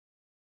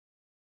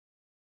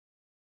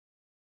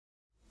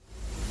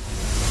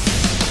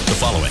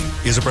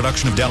is a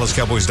production of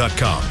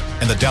DallasCowboys.com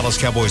and the Dallas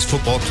Cowboys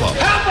Football Club.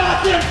 How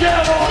about them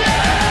Cowboys?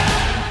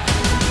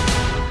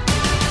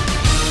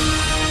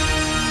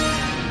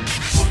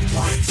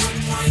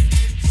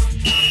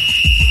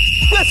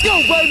 Let's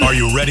go, baby. Are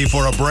you ready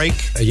for a break?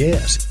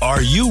 Yes.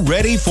 Are you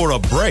ready for a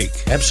break?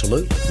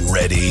 Absolutely.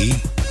 Ready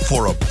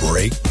for a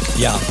break?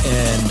 Yeah,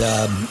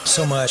 and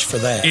so much for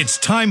that. It's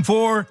time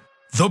for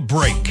The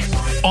Break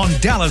on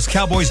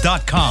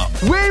DallasCowboys.com.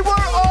 We were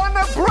on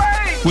the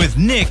break. With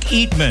Nick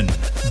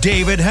Eatman,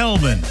 David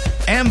Hellman,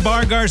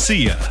 Ambar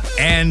Garcia,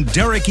 and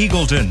Derek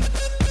Eagleton.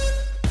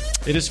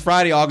 It is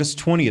Friday, August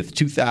 20th,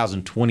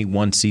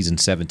 2021, Season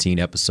 17,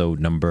 Episode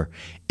number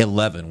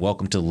 11.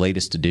 Welcome to the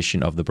latest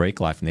edition of The Break,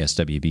 live from the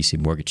SWBC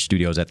Mortgage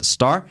Studios at the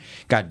Star.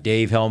 Got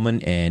Dave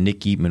Hellman and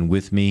Nick Eatman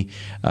with me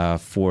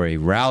for a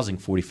rousing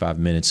 45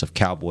 minutes of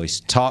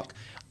Cowboys talk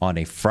on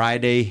a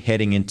Friday,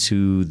 heading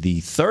into the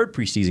third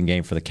preseason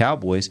game for the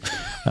Cowboys.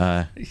 What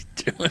are you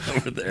doing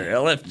over there?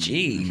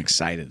 LFG. I'm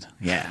excited.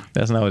 Yeah.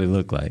 That's not what it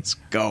looked like. Let's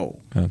go.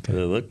 Okay. What did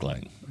it look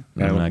like?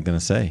 I'm not going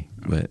to say,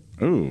 but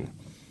Ooh.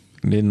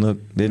 didn't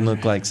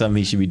look like something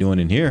he should be doing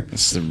in here.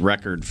 It's the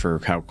record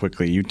for how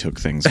quickly you took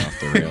things off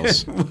the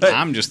rails.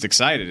 I'm just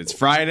excited. It's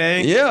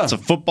Friday. Yeah. It's a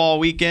football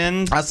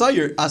weekend. I saw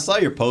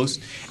your post,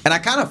 and I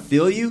kind of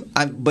feel you.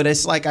 But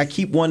it's like I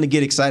keep wanting to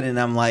get excited, and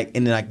I'm like,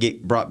 and then I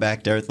get brought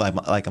back to earth.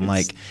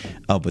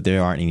 Oh, but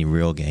there aren't any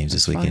real games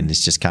this weekend.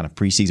 It's just kind of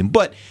preseason.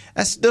 But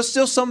there's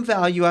still some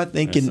value, I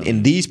think,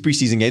 in these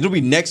preseason games. It'll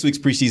be next week's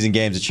preseason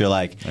games that you're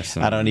like,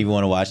 I don't even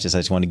want to watch this. I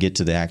just want to get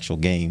to the actual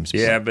games.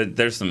 Yeah, but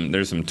there's some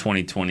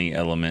 2020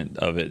 element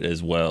of it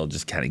as well.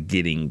 Just kind of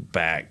getting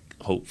back,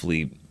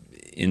 hopefully,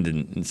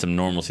 into some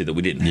normalcy that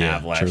we didn't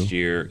have last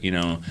year. You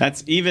know,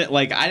 That's even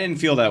like I didn't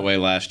feel that way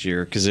last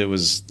year because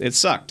it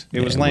sucked.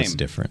 It was lame. It was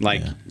different.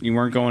 Like you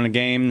weren't going to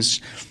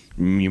games.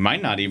 You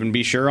might not even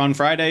be sure on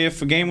Friday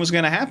if a game was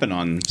going to happen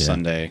on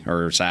Sunday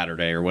or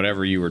Saturday or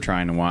whatever you were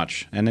trying to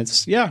watch. And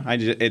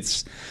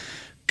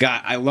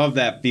I love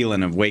that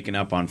feeling of waking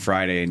up on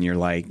Friday and you're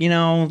like,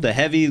 the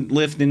heavy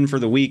lifting for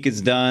the week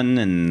is done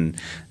and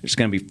there's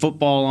going to be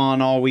football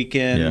on all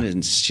weekend. Yeah. And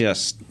it's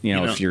just,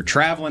 if you're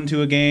traveling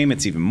to a game,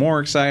 it's even more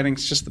exciting.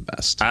 It's just the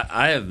best.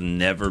 I have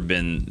never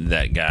been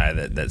that guy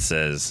that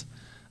says,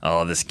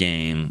 oh, this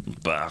game,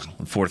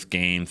 fourth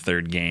game,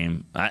 third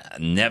game.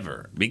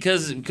 Never.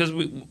 Because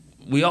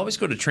we always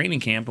go to training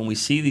camp and we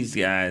see these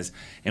guys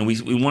and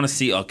we want to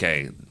see,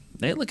 okay,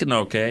 they're looking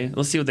okay.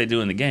 Let's see what they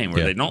do in the game.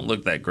 Where they don't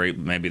look that great,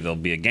 but maybe they'll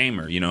be a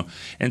gamer,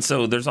 And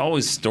so there's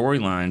always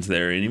storylines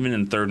there. And even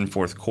in third and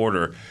fourth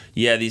quarter,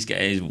 these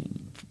guys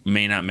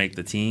may not make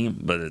the team,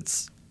 but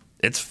it's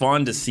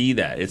fun to see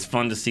that. It's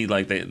fun to see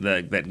like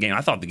that game.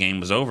 I thought the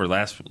game was over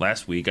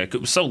last week. It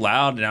was so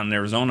loud down in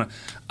Arizona.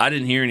 I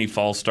didn't hear any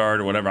false start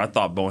or whatever. I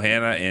thought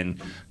Bohanna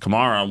and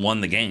Kamara won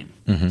the game.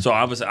 Mm-hmm. So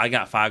I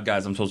got five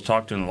guys I'm supposed to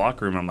talk to in the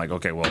locker room. I'm like,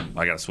 okay, well,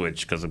 I got to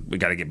switch because we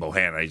got to get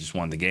Bohanna. He just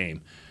won the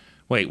game.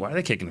 Wait, why are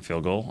they kicking a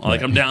field goal?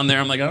 Like, I'm down there.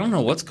 I'm like, I don't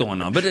know what's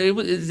going on. But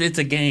it's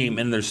a game,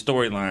 and there's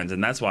storylines,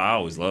 and that's why I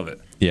always love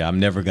it. Yeah, I'm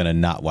never going to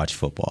not watch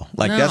football.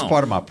 That's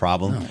part of my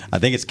problem. No. I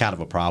think it's kind of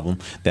a problem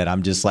that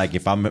I'm just like,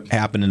 if I'm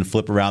happening to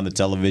flip around the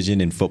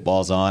television and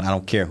football's on, I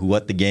don't care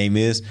what the game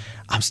is,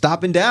 I'm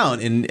stopping down.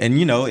 And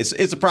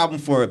it's a problem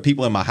for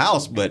people in my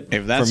house, but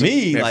for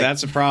me, if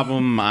that's a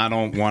problem, I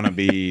don't want to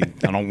be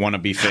fixed. I don't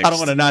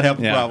want to not have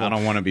a problem. I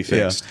don't want to be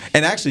fixed. Yeah.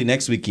 And actually,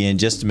 next weekend,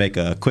 just to make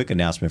a quick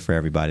announcement for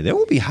everybody, there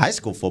will be high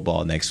school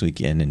football next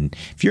weekend. And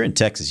if you're in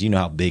Texas, you know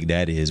how big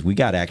that is. We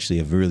got actually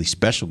a really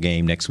special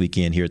game next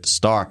weekend here at the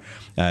Star.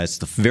 It's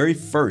the very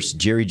first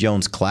Jerry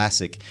Jones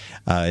Classic.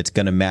 It's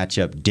going to match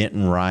up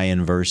Denton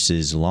Ryan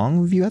versus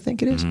Longview, I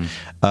think it is.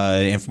 Mm-hmm.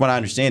 And from what I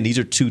understand, these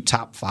are two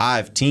top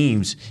 5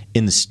 teams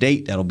in the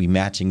state that'll be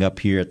matching up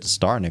here at the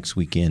Star next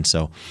weekend.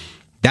 So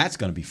that's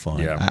going to be fun.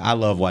 Yeah. I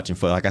love watching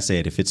football. Like I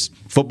said, if it's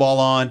football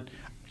on,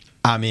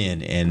 I'm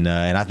in. And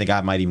I think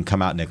I might even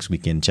come out next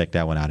weekend and check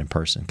that one out in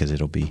person because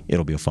it'll be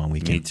a fun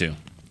weekend. Me too.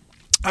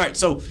 All right,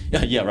 so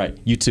yeah, right.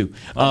 You too.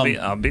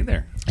 I'll be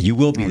there. You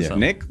will be there.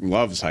 Nick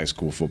loves high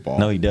school football.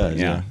 No, he does.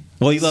 Yeah.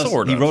 Well, he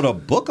wrote a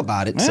book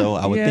about it, so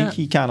I would think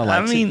he kind of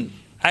likes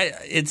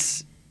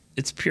it.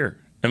 It's pure.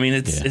 I mean,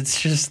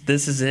 it's just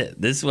this is it.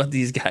 This is what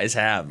these guys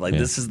have.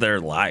 This is their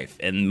life,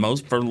 and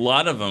for a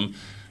lot of them,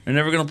 they're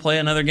never going to play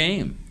another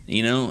game.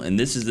 And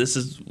this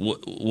is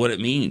what it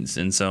means.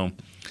 And so,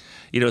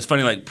 it's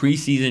funny. Like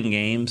preseason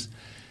games,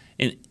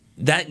 and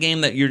that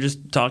game that you're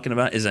just talking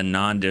about is a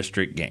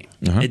non-district game.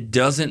 Uh-huh. It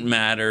doesn't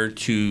matter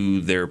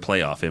to their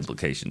playoff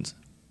implications.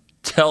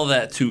 Tell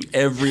that to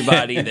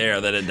everybody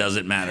there that it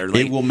doesn't matter.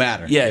 It will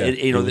matter. Yeah,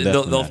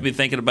 they'll be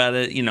thinking about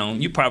it.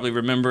 You probably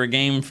remember a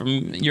game from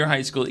your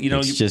high school.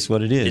 It's just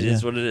what it is. It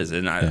is what it is,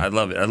 and I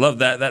love it. I love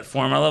that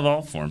form. I love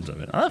all forms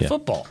of it. I love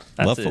football.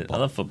 I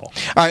love football.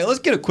 All right, let's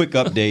get a quick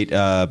update.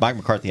 Mike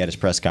McCarthy had his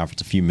press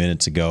conference a few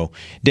minutes ago.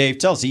 Dave,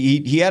 tell us.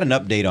 He had an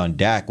update on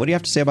Dak. What do you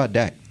have to say about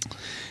Dak?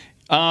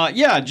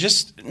 Yeah,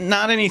 just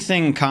not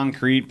anything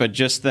concrete, but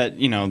just that,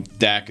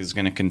 Dak is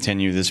going to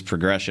continue this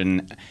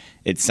progression.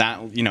 It's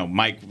not,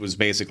 Mike was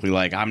basically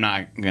like, I'm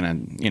not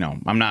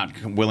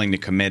willing to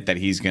commit that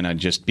he's going to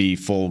just be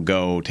full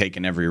go,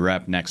 taking every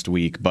rep next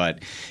week, but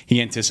he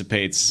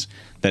anticipates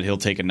that he'll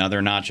take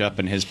another notch up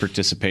in his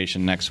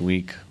participation next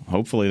week.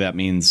 Hopefully that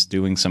means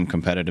doing some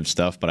competitive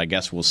stuff, but I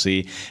guess we'll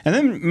see. And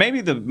then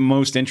maybe the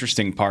most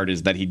interesting part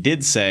is that he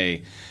did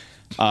say,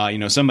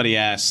 somebody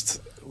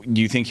asked,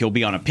 do you think he'll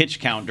be on a pitch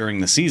count during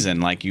the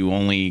season? Like, you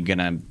only going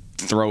to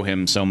throw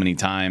him so many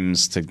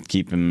times to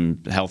keep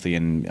him healthy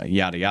and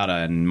yada yada?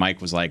 And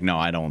Mike was like, no,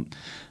 I don't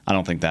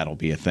think that'll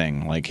be a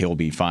thing. Like, he'll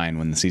be fine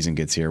when the season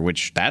gets here,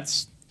 which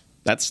that's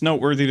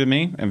noteworthy to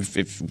me.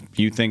 If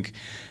you think,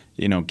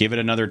 give it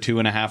another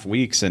 2.5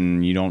 weeks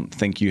and you don't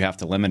think you have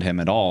to limit him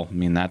at all, I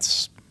mean,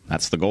 that's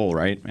the goal,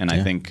 right? And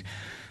I think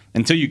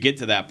until you get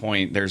to that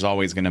point, there's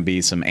always going to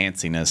be some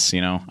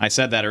antsiness, I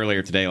said that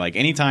earlier today. Like,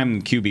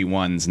 anytime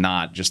QB1's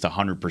not just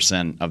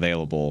 100%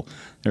 available,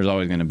 there's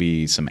always going to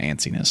be some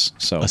antsiness.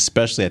 So,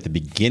 especially at the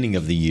beginning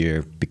of the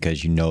year,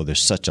 because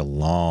there's such a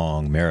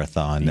long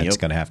marathon that's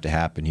going to have to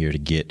happen here to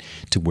get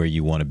to where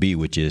you want to be,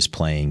 which is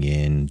playing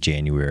in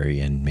January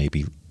and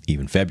maybe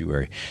even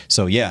February.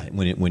 So, yeah,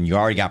 when you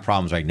already got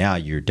problems right now,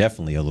 you're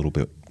definitely a little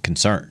bit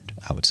concerned,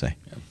 I would say.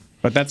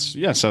 But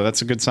so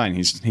that's a good sign.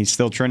 He's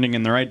still trending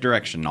in the right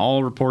direction.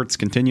 All reports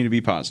continue to be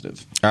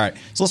positive. All right,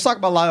 so let's talk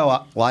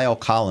about Lyle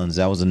Collins.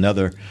 That was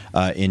another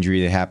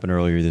injury that happened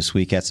earlier this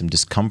week. Had some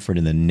discomfort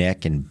in the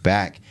neck and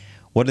back.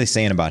 What are they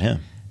saying about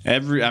him?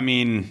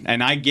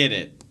 And I get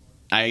it.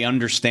 I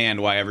understand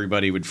why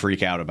everybody would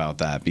freak out about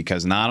that,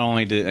 because not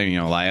only did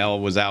Lyle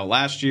was out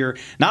last year,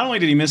 not only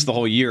did he miss the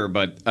whole year,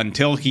 but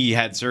until he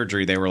had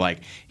surgery, they were like,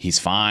 he's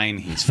fine,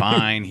 he's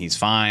fine, he's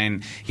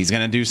fine, he's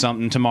going to do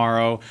something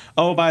tomorrow.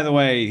 Oh, by the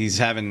way, he's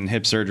having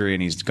hip surgery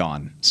and he's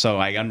gone. So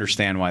I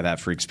understand why that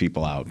freaks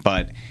people out.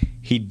 But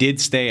he did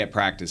stay at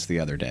practice the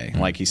other day.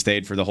 Like, he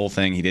stayed for the whole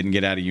thing. He didn't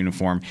get out of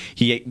uniform.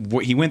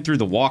 He went through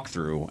the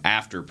walkthrough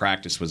after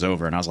practice was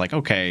over, and I was like,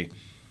 okay,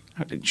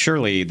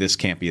 surely this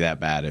can't be that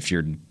bad if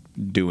you're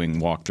doing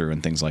walkthrough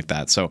and things like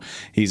that. So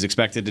he's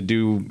expected to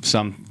do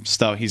some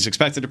stuff. He's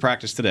expected to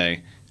practice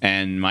today,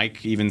 and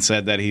Mike even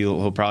said that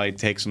he'll probably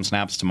take some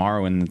snaps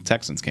tomorrow in the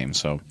Texans game.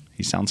 So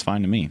he sounds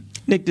fine to me.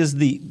 Nick, does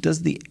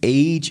the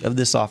age of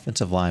this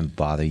offensive line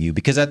bother you?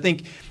 Because I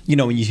think,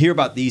 when you hear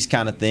about these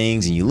kind of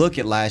things and you look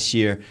at last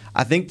year,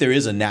 I think there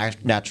is a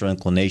natural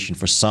inclination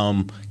for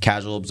some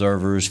casual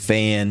observers,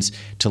 fans,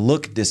 to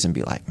look at this and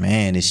be like,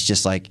 man, it's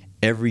just like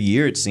every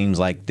year it seems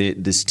like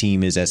this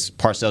team is, as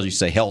Parcells used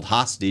to say, held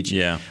hostage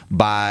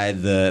by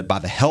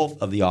the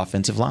health of the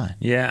offensive line.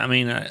 Yeah,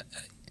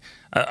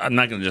 I'm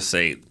not going to just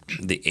say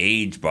the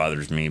age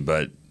bothers me,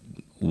 but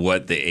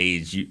what the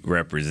age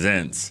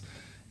represents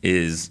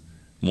is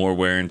more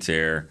wear and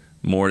tear,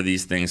 more of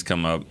these things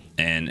come up,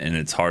 and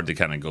it's hard to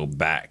kind of go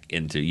back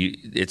into you.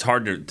 It's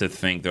hard to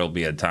think there'll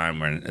be a time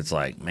when it's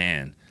like,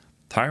 man,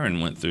 Tyron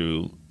went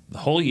through the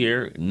whole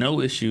year, no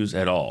issues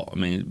at all. I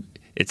mean,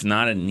 it's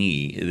not a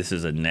knee. This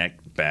is a neck,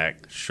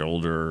 back,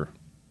 shoulder,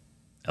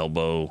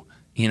 elbow.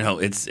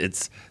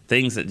 It's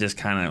things that just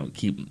kind of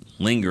keep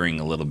lingering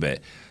a little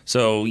bit.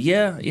 So you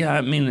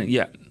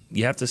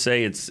have to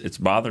say it's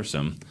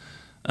bothersome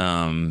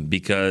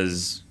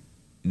because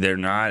they're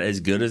not as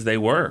good as they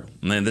were.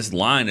 This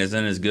line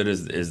isn't as good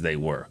as they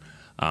were.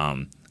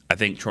 I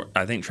think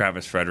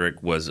Travis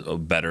Frederick was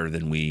better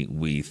than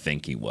we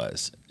think he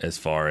was, as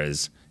far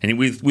as, and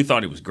we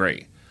thought he was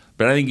great.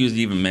 But I think he was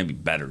even maybe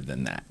better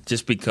than that,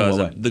 just because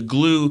of the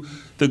glue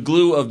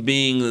of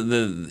being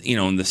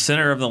in the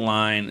center of the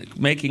line,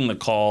 making the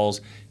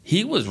calls.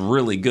 He was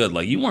really good.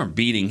 Like, you weren't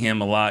beating him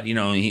a lot. We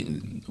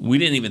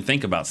didn't even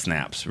think about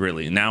snaps,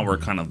 really. Now we're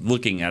kind of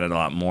looking at it a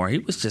lot more. He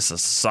was just a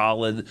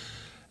solid.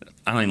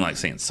 I don't even like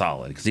saying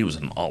solid because he was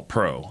an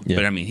all-pro. Yeah.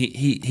 But,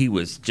 he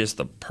was just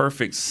the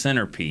perfect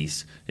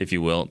centerpiece, if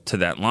you will, to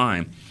that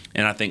line.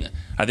 And I think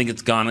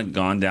it's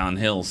gone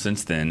downhill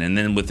since then. And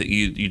then with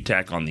you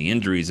tack on the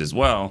injuries as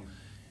well,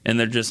 and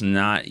they're just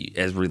not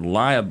as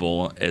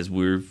reliable as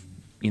we've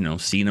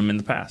seen them in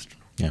the past.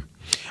 Yeah.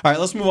 All right,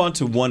 let's move on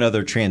to one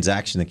other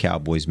transaction the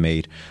Cowboys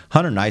made.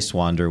 Hunter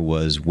Nicewander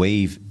was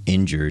waive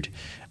injured.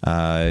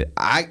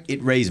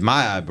 It raised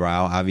my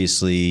eyebrow.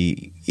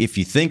 Obviously, if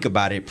you think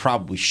about it,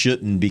 probably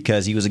shouldn't,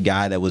 because he was a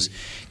guy that was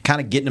kind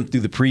of getting him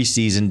through the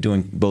preseason,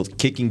 doing both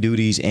kicking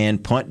duties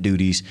and punt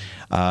duties,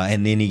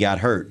 and then he got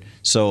hurt.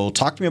 So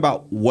talk to me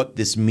about what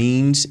this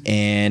means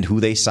and who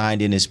they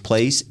signed in his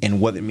place and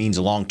what it means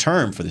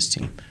long-term for this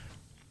team.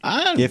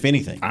 If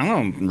anything. I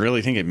don't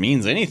really think it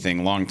means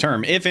anything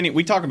long-term. If any,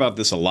 we talk about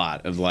this a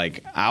lot, of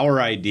like our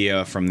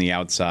idea from the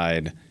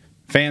outside,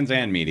 fans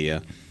and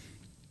media,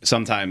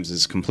 sometimes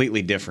is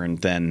completely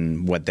different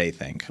than what they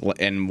think.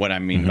 And what I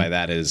mean by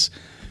that is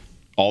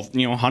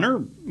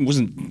Hunter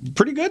was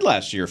pretty good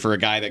last year for a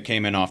guy that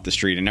came in off the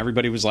street, and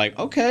everybody was like,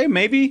 okay,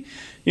 maybe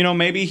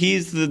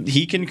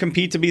he can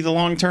compete to be the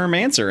long-term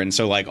answer. And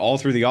so like all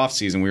through the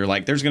offseason, we were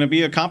like, there's going to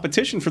be a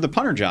competition for the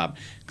punter job.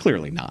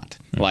 Clearly not.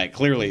 Like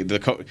clearly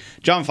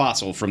John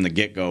Fossil from the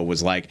get-go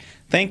was like,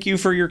 thank you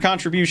for your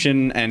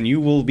contribution, and you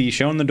will be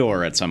shown the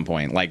door at some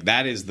point. Like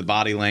that is the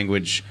body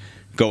language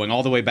going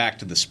all the way back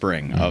to the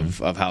spring of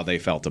how they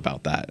felt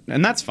about that.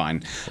 And that's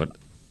fine.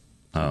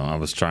 I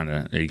was trying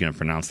to. Are you going to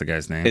pronounce the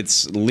guy's name?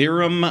 It's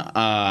Lirim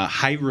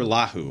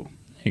Hajrullahu. There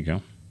you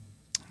go.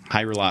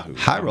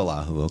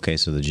 Hajrullahu. Okay,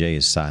 so the J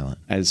is silent.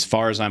 As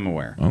far as I'm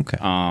aware. Okay.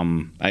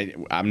 I'm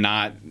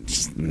not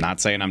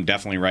saying I'm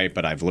definitely right,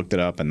 but I've looked it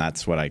up, and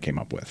that's what I came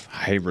up with.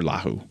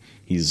 Hajrullahu.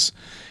 He's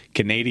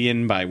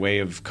Canadian by way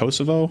of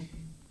Kosovo.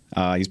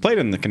 He's played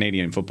in the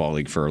Canadian Football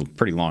League for a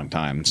pretty long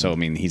time, so I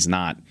mean he's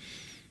not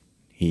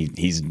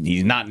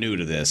not new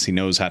to this. He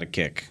knows how to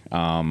kick.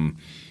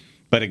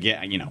 But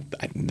again,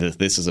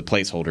 this is a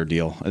placeholder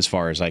deal as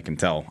far as I can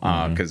tell,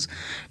 because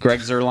Greg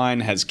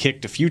Zuerlein has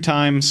kicked a few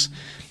times.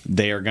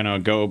 They're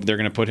going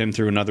to put him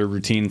through another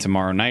routine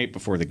tomorrow night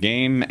before the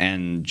game.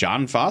 And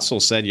John Fossil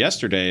said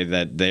yesterday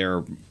that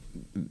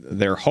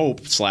their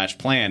hope /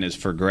 plan is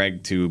for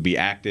Greg to be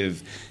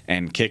active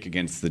and kick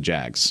against the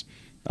Jags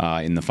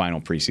in the final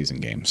preseason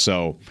game.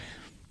 So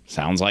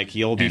sounds like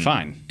he'll be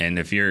fine. And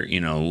if you're,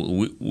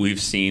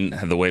 we've seen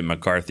the way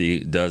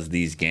McCarthy does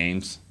these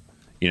games.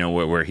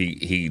 Where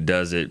he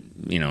does it,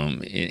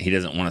 he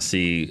doesn't want to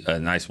see a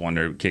nice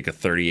wonder kick a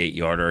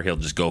 38-yarder. He'll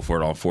just go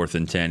for it on 4th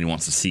and 10. He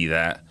wants to see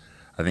that.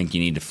 I think you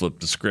need to flip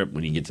the script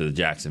when you get to the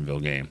Jacksonville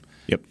game.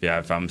 Yep. Yeah,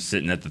 if I'm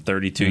sitting at the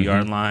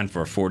 32-yard line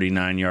for a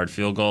 49-yard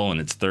field goal and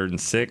it's 3rd and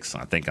 6,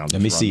 I think I'll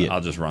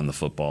just run the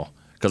football.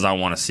 Because I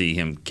want to see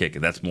him kick it.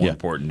 That's more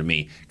important to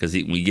me. Because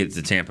when you get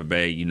to Tampa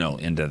Bay,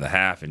 into the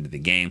half, into the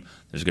game,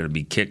 there's going to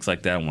be kicks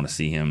like that. I want to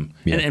see him.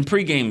 Yeah. And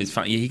pregame is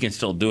fine. He can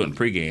still do it in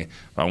pregame.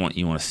 But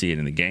you want to see it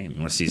in the game. You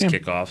want to see his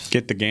kickoffs.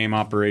 Get the game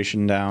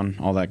operation down,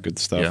 all that good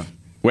stuff.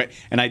 Yeah.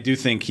 And I do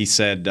think he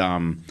said,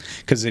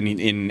 because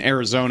in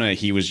Arizona,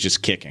 he was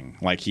just kicking.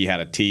 Like he had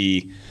a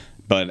tee.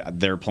 But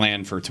their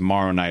plan for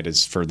tomorrow night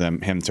is for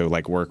him to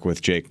work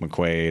with Jake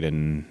McQuaid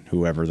and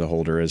whoever the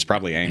holder is.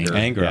 Probably Anger.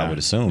 Anger, I would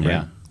assume, right?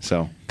 Yeah.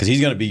 So, because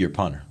he's going to be your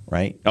punter,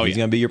 right? He's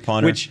going to be your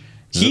punter. Which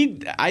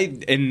I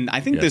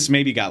think this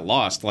maybe got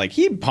lost. Like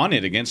he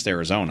punted against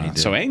Arizona,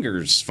 so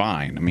Anger's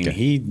fine. I mean,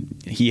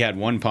 he had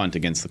one punt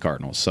against the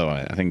Cardinals, so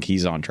I think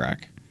he's on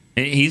track.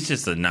 He's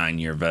just a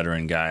 9-year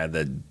veteran guy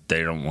that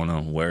they don't want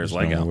to wear his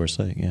leg out.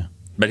 Yeah.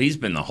 But he's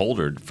been the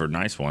holder for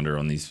Nice Wonder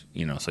on these,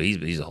 so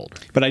he's a holder.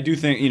 But I do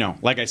think,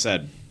 like I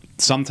said,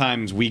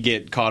 sometimes we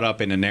get caught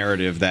up in a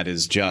narrative that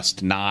is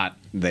just not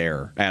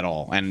there at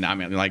all. And I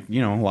mean,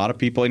 a lot of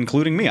people,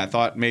 including me, I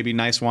thought maybe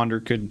Nice Wander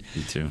could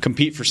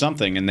compete for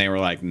something, and they were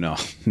like, no,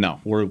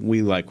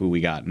 we like what we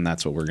got, and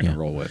that's what we're going to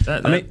roll with.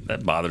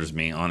 That bothers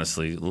me,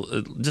 honestly,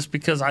 just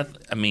because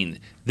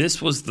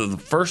this was the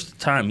first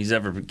time he's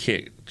ever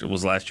kicked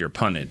was last year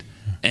punted,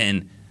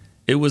 and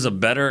it was a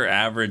better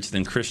average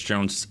than Chris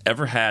Jones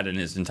ever had in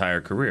his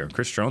entire career.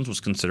 Chris Jones was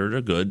considered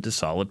a good to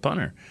solid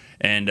punter.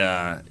 And,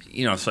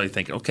 so I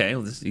think, okay,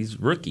 he's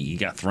rookie. He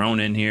got thrown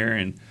in here,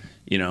 and,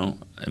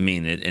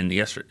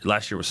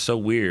 last year was so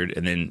weird.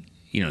 And then,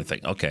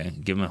 think, okay,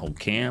 give him a whole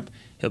camp.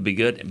 He'll be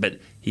good. But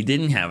he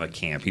didn't have a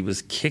camp. He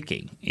was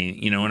kicking.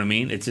 You know what I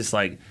mean? It's just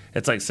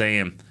it's like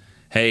saying,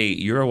 hey,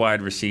 you're a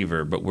wide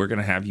receiver, but we're going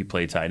to have you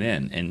play tight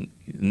end. And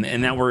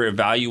now we're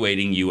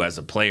evaluating you as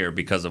a player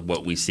because of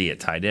what we see at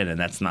tight end, and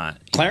that's not.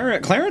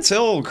 Clarence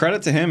Hill,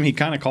 credit to him, he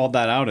kind of called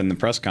that out in the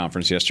press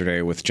conference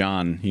yesterday with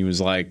John. He was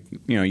like,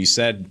 you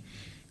said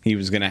he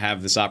was going to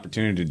have this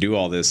opportunity to do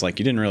all this. Like,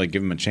 you didn't really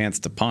give him a chance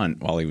to punt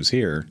while he was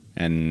here.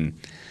 And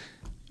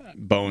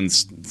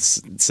Bones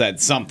said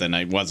something.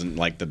 It wasn't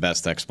the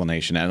best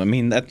explanation. I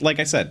mean, like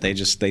I said,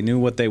 they knew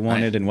what they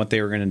wanted and what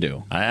they were going to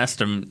do. I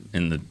asked him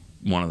in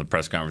one of the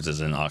press conferences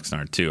in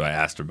Oxnard too. I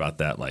asked him about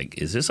that.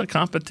 Is this a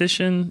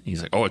competition?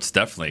 He's like, oh, it's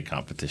definitely a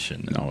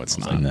competition. No, it's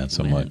not. Not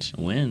so much.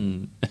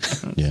 Win.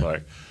 Yeah.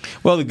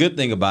 Well, the good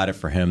thing about it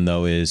for him,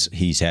 though, is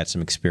he's had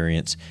some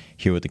experience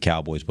here with the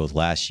Cowboys both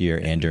last year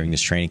and during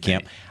this training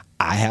camp.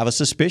 I have a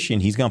suspicion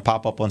he's going to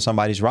pop up on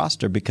somebody's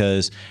roster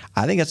because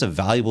I think that's a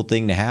valuable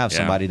thing to have,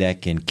 somebody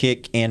that can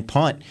kick and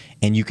punt,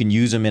 and you can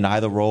use them in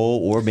either role,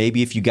 or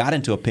maybe if you got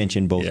into a pinch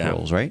in both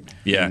roles, right?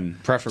 Yeah.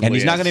 And preferably. And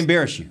he's not going to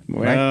embarrass you.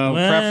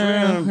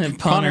 Preferably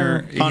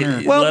punter.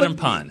 Let him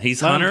punt. He's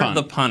Hunter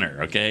the punter,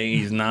 okay?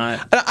 He's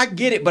not. I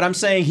get it, but I'm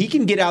saying he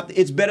can get out.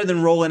 It's better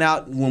than rolling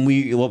out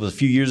a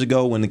few years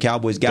ago when the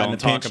Cowboys got in a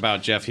pinch. Don't talk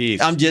about Jeff Heath.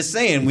 I'm just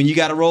saying, when you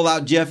got to roll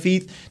out Jeff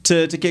Heath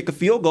to kick a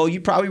field goal,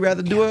 you'd probably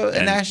rather do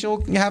an actual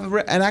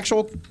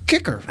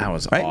kicker. That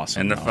was right?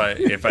 awesome. And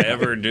if I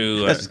ever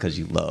do, that's because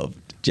you love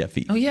Jeff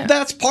Heath. Oh yeah,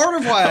 that's part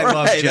of why I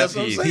love Jeff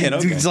Heath.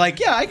 Okay. He's like,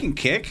 yeah, I can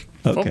kick.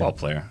 Football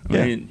player. I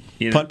mean,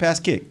 punt, pass,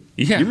 kick.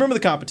 Yeah, you remember the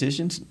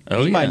competitions?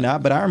 Oh, you might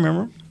not, but I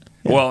remember.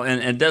 Yeah. Well,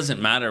 and it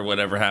doesn't matter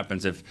whatever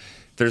happens if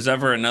there's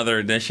ever another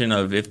edition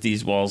of If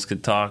These Walls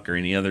Could Talk or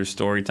any other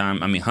story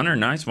time, I mean, Hunter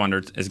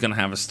Nicewander is going to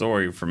have a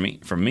story for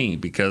me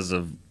because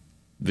of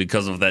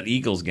that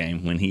Eagles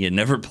game when he had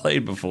never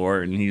played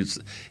before, and he's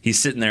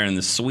sitting there in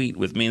the suite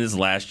with me. This is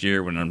last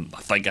year when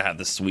I think I had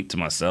the suite to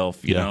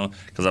myself, you know,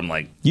 because I'm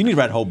like, you need to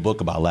write a whole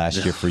book about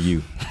last year for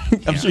you.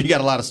 I'm sure you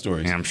got a lot of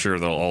stories. I'm sure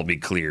they'll all be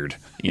cleared.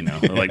 You know,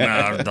 they're like,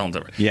 no, don't.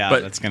 Yeah,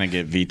 but that's gonna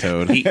get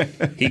vetoed.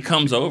 He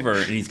comes over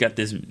and he's got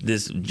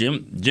this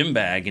gym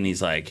bag, and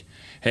he's like,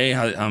 hey,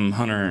 I'm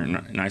Hunter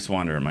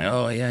Nicewander. I'm like,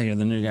 oh yeah, you're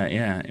the new guy,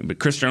 yeah. But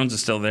Chris Jones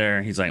is still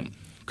there. He's like,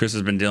 Chris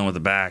has been dealing with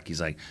the back.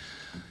 He's like,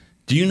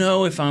 do you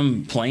know if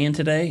I'm playing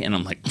today? And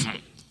I'm like,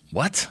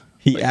 what?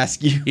 He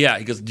asked you? Yeah,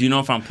 he goes, do you know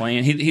if I'm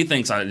playing? He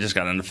thinks I just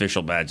got an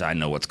official badge. I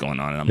know what's going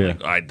on. And I'm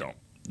like, I don't.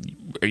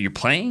 Are you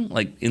playing,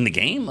 like, in the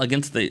game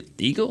against the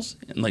Eagles?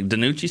 And, like,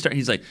 Danucci started?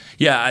 He's like,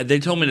 yeah, they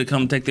told me to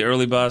come take the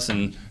early bus,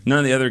 and none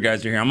of the other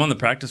guys are here. I'm on the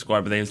practice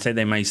squad, but they say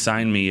they may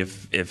sign me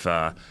if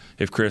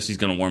Chris is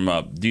going to warm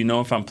up. Do you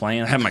know if I'm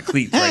playing? I have my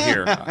cleats right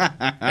here.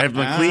 I have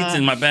my cleats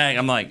in my bag.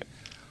 I'm like,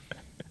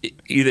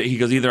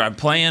 either I'm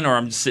playing or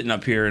I'm just sitting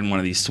up here in one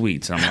of these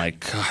suites. And I'm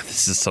like, God,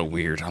 this is so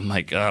weird. I'm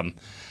like, I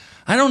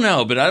don't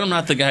know, but I'm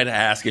not the guy to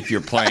ask if you're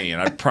playing.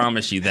 I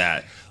promise you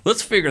that.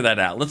 Let's figure that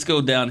out. Let's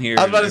go down here.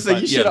 I was about to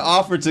say, you should have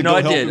offered to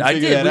go help him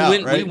figure that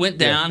out, right? We went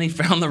down. He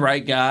found the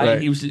right guy.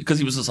 Right. He was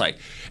just like,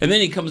 and then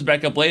he comes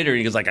back up later and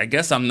he goes like, I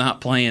guess I'm not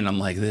playing. I'm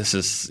like,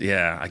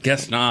 I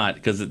guess not,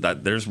 because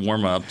there's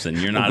warm ups and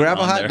you're not. Grab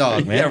a hot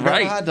dog, man. Yeah, grab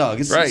right. a hot dog.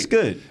 It's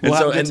good.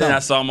 And then I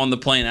saw him on the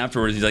plane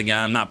afterwards. He's like,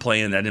 yeah, I'm not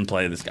playing. I didn't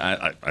play this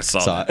guy. I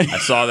saw that. I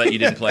saw that you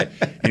didn't play.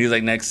 And he's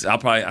like, I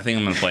think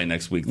I'm going to play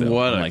next week though.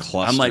 What a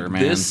cluster, I'm like,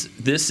 man.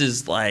 This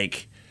is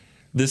like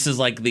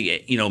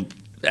the, you know,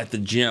 at the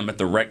gym, at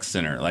the rec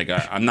center. Like,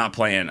 I'm not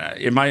playing.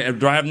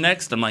 Do I have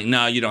next? I'm like,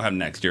 no, you don't have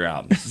next. You're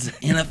out. This is an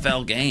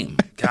NFL game.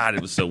 God,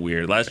 it was so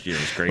weird. Last year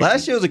was crazy.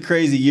 Last year was a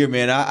crazy year,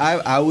 man.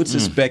 I would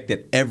suspect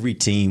that every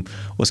team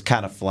was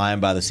kind of flying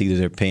by the seat of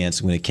their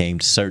pants when it came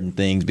to certain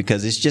things,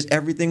 because it's just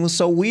everything was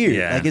so weird.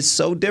 Yeah. Like, it's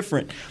so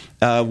different.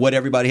 What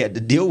everybody had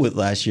to deal with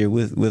last year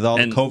with all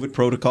the COVID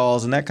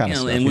protocols and that kind of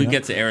stuff. And we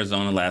get to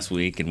Arizona last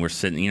week, and we're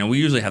sitting. You know, we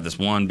usually have this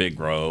one big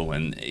row,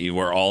 and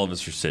where all of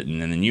us are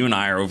sitting, and then you and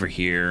I are over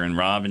here, and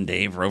Rob and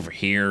Dave are over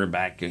here,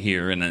 back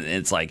here, and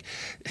it's like,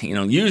 you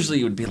know,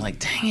 usually it would be like,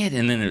 dang it,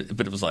 and then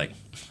but it was like,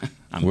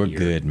 we're here.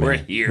 Good, man. We're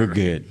here. We're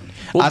good.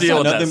 We'll I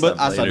deal saw with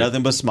I saw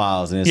nothing but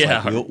smiles, and it's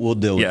like, we'll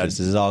deal with this.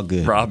 This is all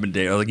good. Rob and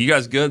Dave, I was like, you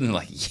guys good? And they're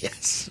like,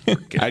 yes.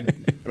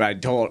 I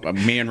told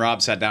me and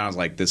Rob sat down. I was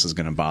like, this is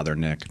going to bother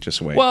Nick.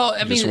 Just wait. Well,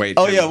 I mean, just wait.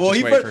 Oh yeah. Well,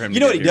 you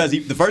know what he does?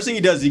 The first thing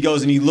he does, he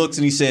goes and he looks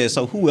and he says,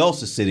 "So who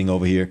else is sitting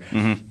over here?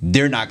 Mm-hmm.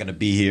 They're not going to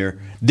be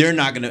here. They're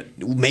not going to.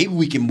 Maybe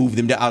we can move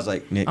them down." I was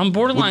like, Nick, I'm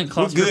borderline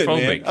claustrophobic. We're good,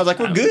 man. I was like,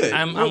 we're good.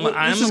 I'm a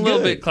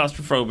little bit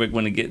claustrophobic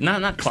when it gets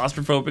not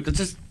claustrophobic. It's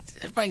just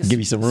everybody give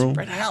you some room,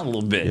 spread out a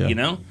little bit, you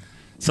know.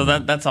 So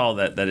that's all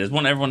that is.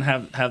 Want everyone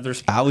have their.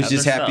 I was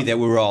just happy that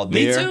we were all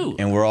there. Me too.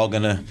 And we're all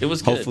gonna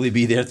hopefully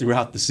be there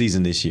throughout the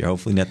season this year.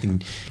 Hopefully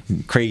nothing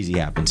crazy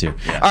happens here.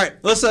 Yeah. All right,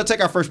 let's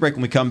take our first break.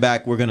 When we come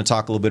back, we're going to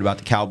talk a little bit about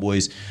the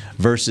Cowboys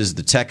versus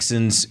the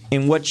Texans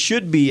in what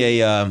should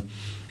be a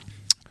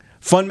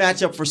fun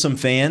matchup for some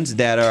fans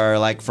that are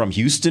like from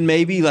Houston,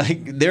 maybe.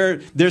 Like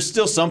there's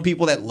still some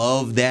people that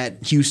love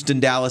that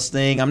Houston-Dallas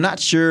thing. I'm not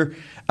sure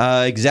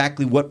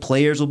exactly what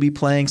players will be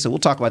playing, so we'll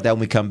talk about that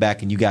when we come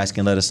back, and you guys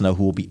can let us know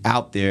who will be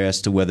out there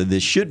as to whether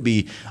this should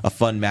be a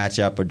fun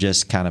matchup or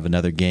just kind of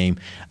another game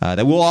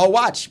that we'll all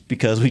watch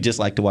because we just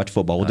like to watch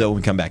football. We'll do it when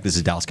we come back. This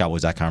is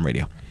DallasCowboys.com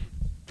radio.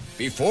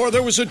 Before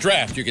there was a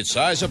draft, you could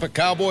size up a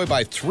cowboy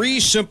by 3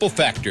 simple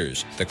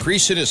factors: the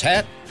crease in his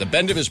hat, the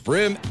bend of his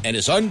brim, and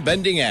his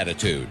unbending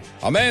attitude.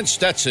 A man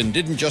Stetson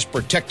didn't just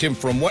protect him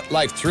from what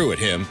life threw at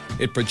him,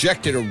 it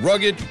projected a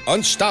rugged,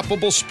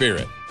 unstoppable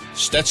spirit.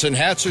 Stetson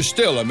hats are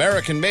still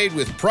American-made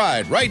with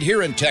pride right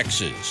here in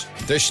Texas.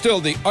 They're still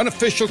the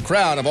unofficial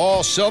crown of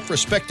all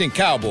self-respecting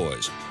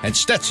cowboys, and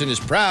Stetson is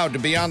proud to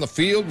be on the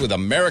field with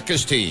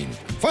America's team.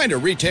 Find a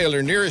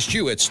retailer nearest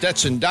you at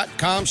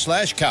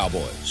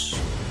stetson.com/cowboys.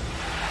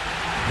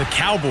 The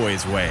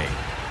Cowboys way,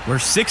 where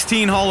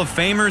 16 Hall of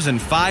Famers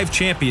and 5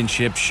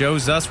 championships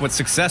shows us what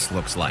success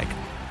looks like.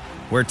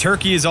 Where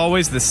turkey is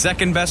always the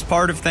second best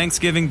part of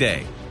Thanksgiving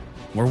Day.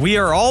 Where we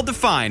are all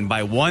defined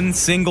by one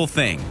single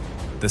thing: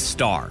 the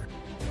star.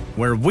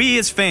 Where we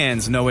as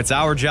fans know it's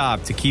our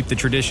job to keep the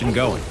tradition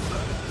going.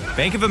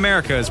 Bank of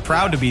America is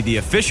proud to be the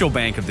official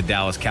bank of the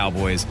Dallas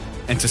Cowboys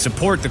and to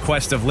support the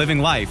quest of living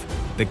life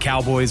the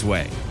Cowboys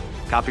way.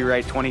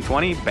 Copyright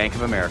 2020, Bank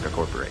of America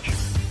Corporation.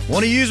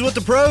 Want to use what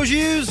the pros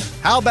use?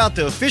 How about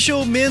the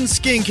official men's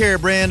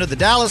skincare brand of the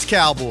Dallas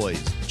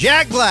Cowboys,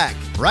 Jack Black?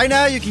 Right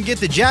now, you can get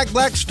the Jack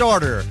Black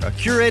Starter, a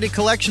curated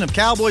collection of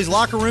Cowboys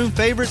locker room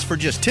favorites for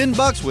just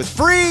 $10 with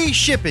free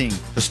shipping.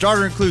 The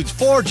starter includes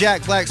 4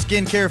 Jack Black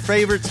skincare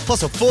favorites,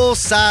 plus a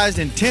full-sized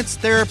intense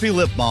therapy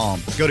lip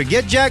balm. Go to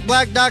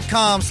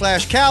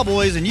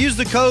getjackblack.com/cowboys and use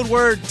the code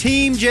word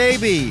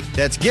TEAMJB.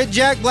 That's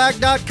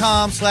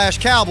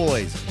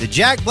getjackblack.com/cowboys. The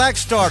Jack Black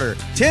Starter,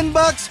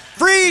 $10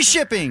 free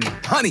shipping.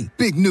 Honey,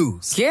 big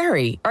news.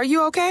 Gary, are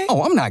you okay?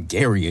 Oh, I'm not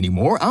Gary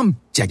anymore. I'm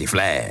Jackie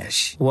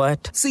Flash.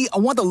 What? See, I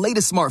want the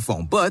latest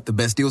smartphone, but the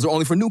best deals are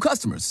only for new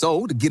customers.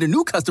 So, to get a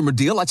new customer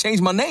deal, I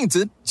changed my name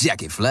to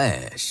Jackie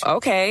Flash.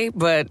 Okay,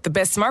 but the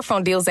best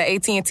smartphone deals at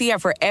AT&T are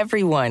for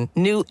everyone,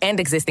 new and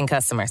existing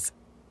customers.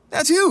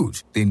 That's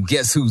huge. Then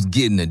guess who's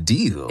getting a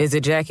deal? Is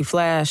it Jackie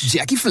Flash?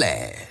 Jackie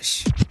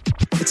Flash.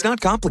 It's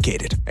not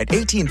complicated. At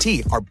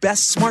AT&T, our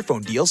best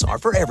smartphone deals are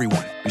for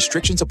everyone.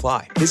 Restrictions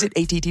apply. Visit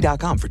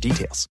att.com for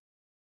details.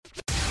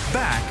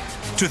 Back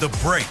to the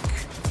break.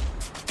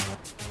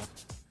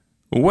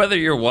 Whether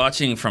you're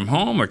watching from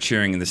home or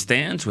cheering in the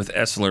stands with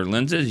Essilor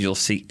lenses, you'll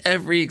see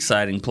every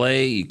exciting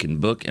play. You can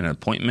book an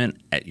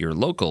appointment at your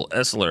local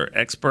Essilor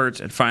experts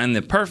and find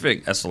the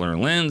perfect Essilor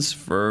lens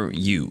for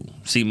you.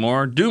 See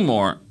more, do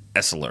more,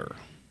 Essilor.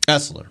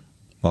 Essilor.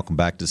 Welcome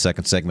back to the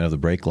second segment of the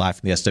break, live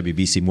from the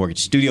SWBC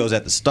Mortgage Studios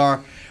at the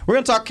Star. We're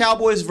going to talk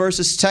Cowboys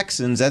versus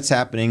Texans. That's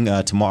happening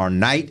tomorrow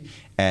night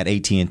at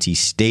AT&T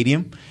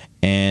Stadium.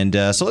 And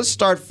so let's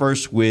start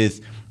first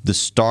with the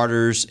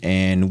starters,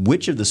 and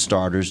which of the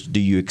starters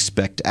do you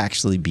expect to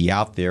actually be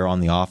out there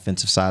on the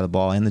offensive side of the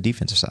ball and the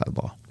defensive side of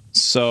the ball?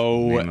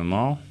 So, name them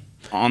all.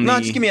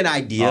 Just give me an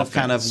idea of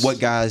kind of what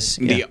guys.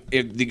 Yeah.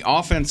 The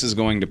offense is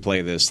going to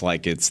play this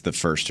like it's the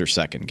first or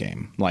second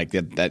game. Like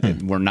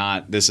we're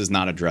not. This is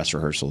not a dress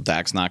rehearsal.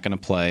 Dak's not going to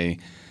play.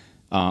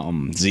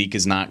 Zeke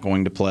is not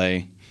going to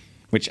play.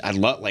 Which I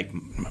love. Like,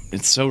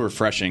 it's so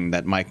refreshing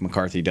that Mike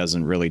McCarthy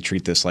doesn't really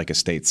treat this like a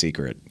state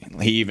secret.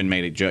 He even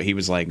made a joke. He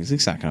was like,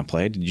 "Zeke's not going to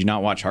play. Did you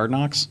not watch Hard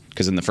Knocks?"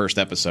 Because in the first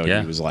episode,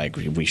 he was like,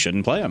 "We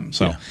shouldn't play him."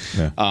 So,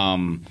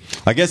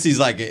 I guess he's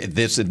like, at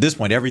this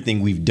point, everything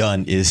we've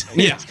done is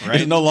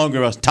is no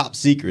longer a top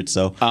secret.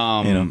 So,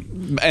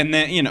 and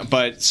then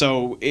but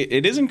so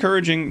it is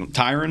encouraging.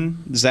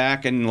 Tyron,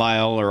 Zach, and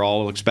Lyle are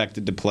all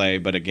expected to play,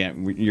 but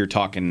again, you're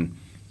talking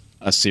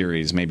a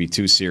series, maybe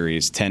 2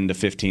 series, 10 to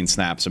 15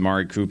 snaps.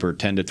 Amari Cooper,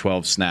 10 to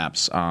 12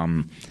 snaps.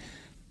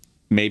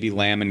 Maybe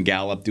Lamb and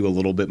Gallup do a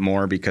little bit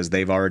more because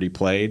they've already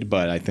played,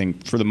 but I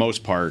think for the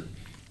most part,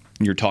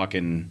 you're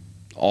talking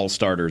all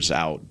starters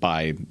out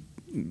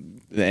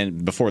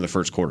before the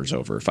first quarter's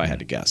over, if I had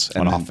to guess.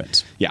 On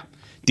offense. Yeah.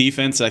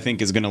 Defense, I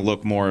think, is going to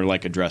look more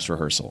like a dress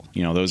rehearsal.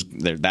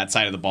 That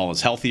side of the ball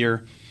is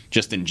healthier,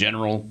 just in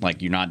general.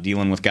 Like, you're not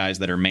dealing with guys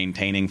that are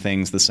maintaining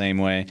things the same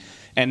way.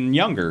 And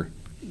younger.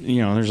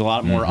 There's a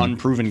lot more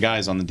unproven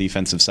guys on the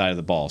defensive side of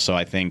the ball. So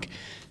I think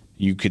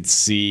you could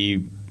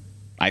see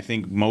 – I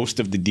think most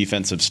of the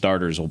defensive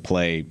starters will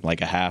play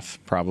like a half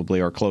probably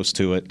or close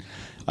to it.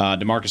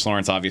 DeMarcus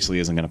Lawrence obviously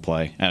isn't going to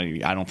play.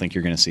 I don't think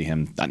you're going to see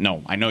him.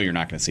 No, I know you're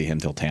not going to see him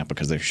till Tampa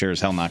because they're sure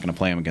as hell not going to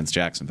play him against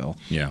Jacksonville.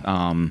 Yeah.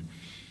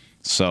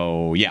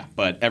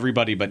 But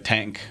everybody but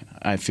Tank,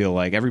 I feel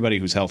like everybody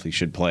who's healthy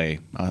should play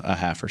a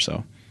half or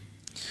so.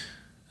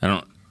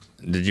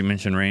 Did you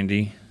mention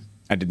Randy?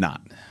 I did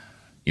not.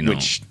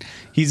 Which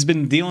he's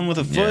been dealing with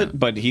a foot,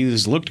 but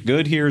he's looked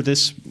good here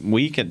this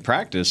week at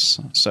practice.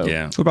 So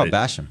what about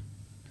Basham?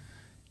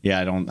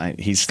 Yeah,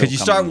 he's still because you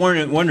start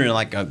wondering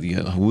like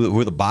who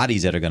are the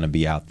bodies that are going to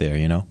be out there?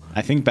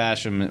 I think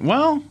Basham.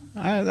 Well,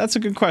 that's a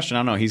good question. I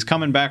don't know. He's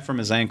coming back from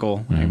his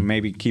ankle.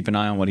 Maybe keep an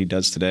eye on what he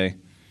does today.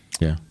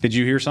 Yeah. Did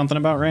you hear something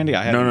about Randy?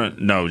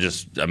 No.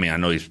 Just I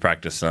know he's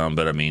practiced some,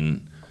 but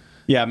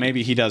yeah,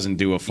 maybe he doesn't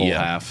do a full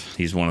half.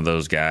 He's one of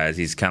those guys.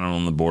 He's kind of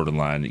on the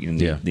borderline.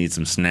 You need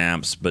some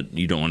snaps, but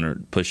you don't want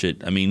to push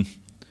it.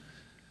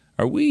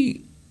 Are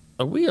we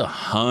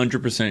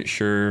 100%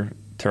 sure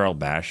Terrell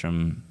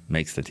Basham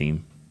makes the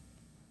team?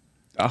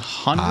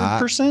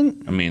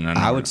 100%?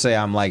 I would say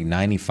I'm like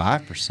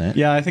 95%.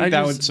 Yeah, I think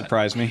that would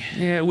surprise me.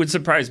 Yeah, it would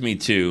surprise me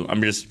too.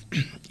 I'm just,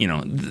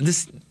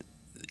 this.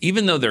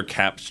 Even though they're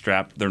cap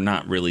strapped, they're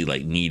not really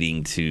like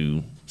needing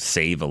to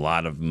save a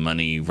lot of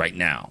money right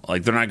now.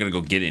 Like, they're not going to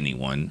go get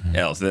anyone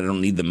else. They don't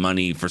need the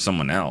money for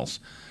someone else.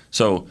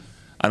 So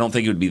I don't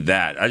think it would be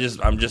that.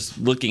 I'm just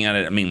looking at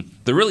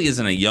it. There really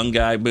isn't a young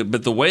guy,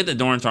 but the way that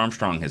Dorrance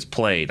Armstrong has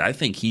played, I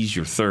think he's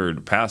your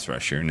third pass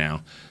rusher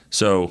now.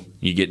 So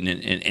you get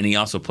and he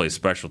also plays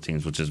special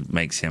teams, which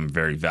makes him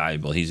very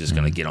valuable. He's just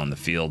going to get on the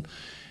field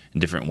in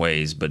different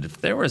ways. But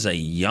if there was a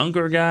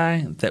younger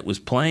guy that was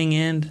playing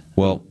end,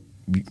 well,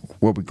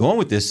 where we're going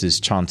with this is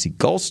Chauncey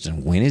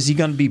Golston. When is he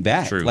going to be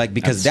back? True.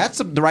 Because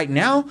that's right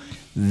now,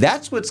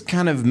 that's what's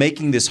kind of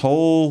making this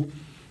whole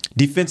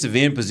defensive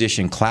end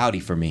position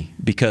cloudy for me.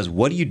 Because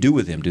what do you do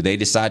with him? Do they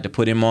decide to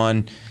put him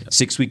on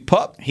 6-week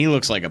pup? He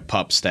looks like a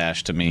pup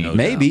stash to me.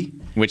 Maybe.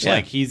 Which,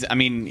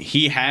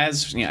 he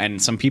has,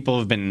 and some people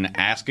have been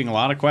asking a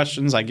lot of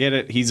questions. I get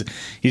it.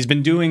 He's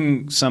been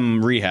doing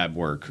some rehab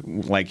work.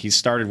 Like, he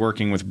started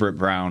working with Britt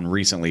Brown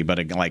recently, but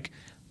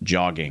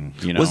jogging,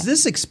 Was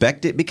this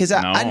expected? Because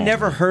I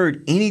never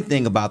heard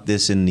anything about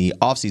this in the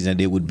offseason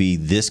that it would be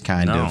this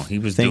kind of No, he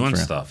was thing doing for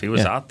him. stuff. He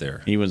was out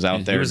there. He was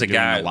out there. He was a doing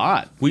guy a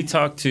lot. We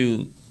talked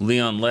to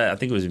Leon Lett, I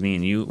think it was me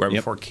and you, right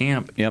before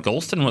camp. Yep.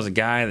 Golston was a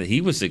guy that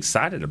he was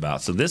excited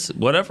about. So this,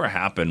 whatever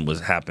happened,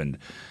 happened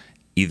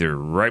either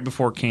right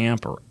before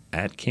camp or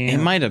at camp.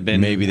 It might have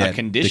been Maybe a that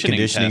conditioning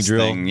test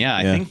drill. thing.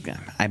 Yeah,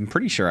 I'm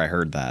pretty sure I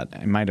heard that.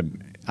 It might have.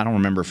 I don't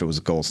remember if it was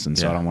Golston,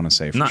 so I don't want to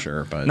say for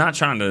sure. But not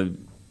trying to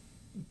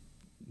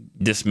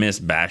dismiss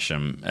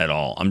Basham at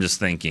all. I'm just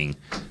thinking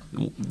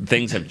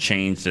things have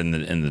changed in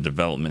the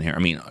development here. I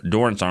mean,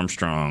 Dorrance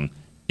Armstrong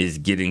is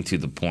getting to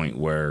the point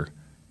where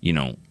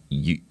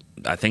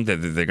I think that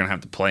they're going to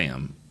have to play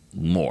him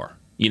more.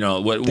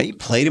 They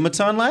played him a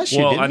ton last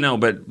year. Well, didn't I know,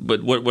 but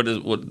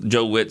what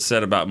Joe Witt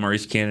said about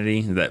Maurice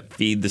Kennedy, that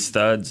feed the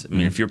studs. I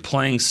mean, if you're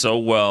playing so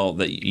well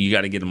that you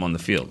got to get him on the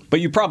field. But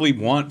you probably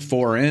want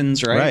 4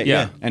 ends, right? Right.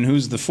 Yeah. And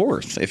who's the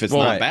 4th if it's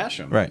not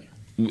Basham? Right.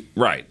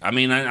 Right. I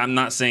mean, I'm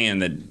not saying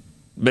that.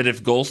 But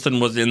if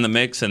Golston was in the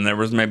mix and there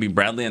was maybe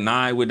Bradley and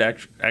I would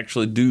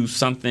actually do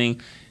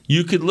something,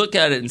 you could look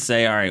at it and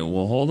say, all right,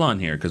 well, hold on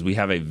here because we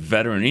have a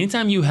veteran.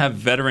 Anytime you have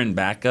veteran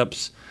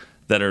backups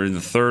that are in the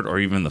 3rd or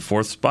even the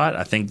 4th spot,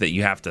 I think that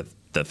you have to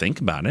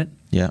think about it.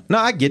 Yeah. No,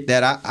 I get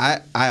that.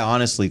 I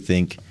honestly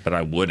think. But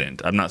I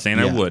wouldn't. I'm not saying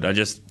I would.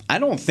 I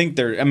don't think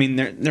they're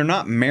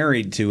not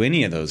married to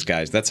any of those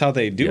guys. That's how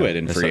they do it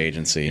in free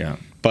agency. Yeah.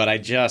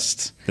 But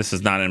this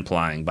is not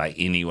implying by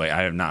any way.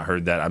 I have not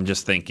heard that. I'm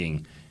just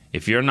thinking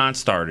if you're not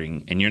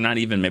starting and you're not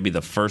even maybe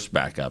the first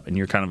backup and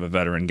you're kind of a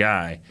veteran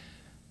guy,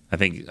 I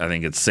think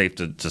it's safe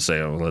to say,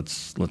 oh,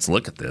 let's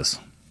look at this.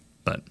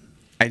 But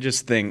I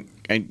just think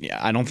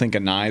I don't think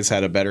Anai's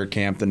had a better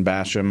camp than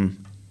Basham,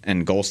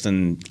 and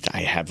Golston.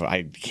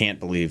 I can't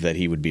believe that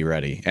he would be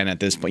ready. And at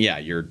this point,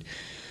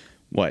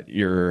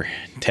 you're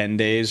 10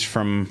 days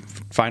from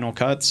final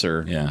cuts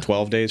or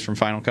 12 days from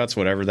final cuts,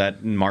 whatever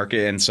that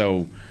market. And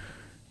so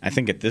I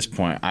think at this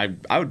point,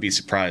 I would be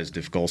surprised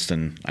if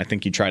Golston. I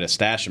think you try to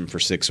stash him for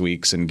 6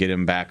 weeks and get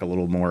him back a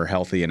little more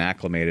healthy and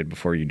acclimated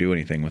before you do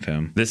anything with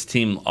him. This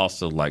team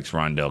also likes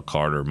Rondell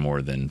Carter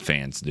more than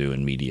fans do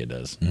and media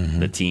does. Mm-hmm.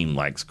 The team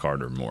likes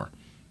Carter more.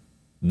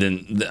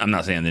 I'm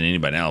not saying than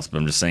anybody else, but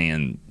I'm just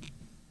saying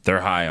they're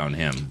high on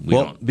him.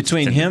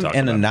 Between him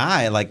and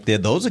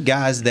Anai, those are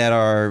guys that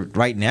are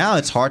right now.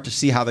 It's hard to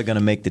see how they're going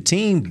to make the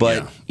team,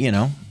 but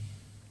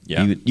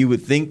you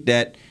would think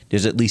that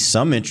there's at least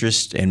some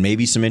interest and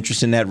maybe some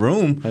interest in that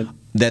room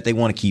that they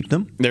want to keep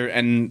them.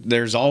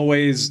 There's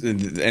always,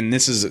 and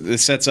this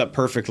sets up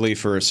perfectly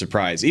for a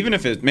surprise. Even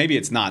if maybe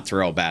it's not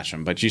Terrell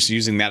Basham, but just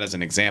using that as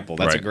an example,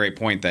 that's a great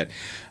point. That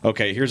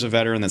here's a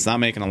veteran that's not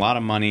making a lot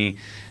of money.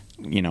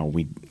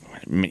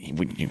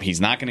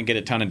 He's not going to get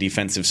a ton of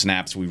defensive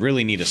snaps. We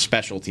really need a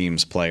special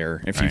teams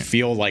player. If you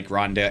feel like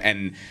Rondell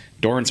and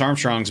Dorrance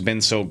Armstrong's been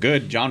so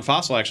good, John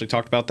Fossil actually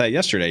talked about that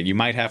yesterday. You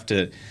might have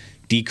to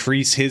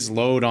decrease his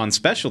load on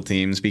special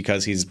teams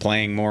because he's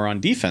playing more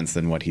on defense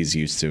than what he's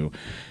used to.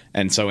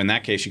 And so in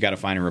that case, you got to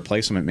find a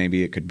replacement.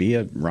 Maybe it could be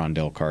a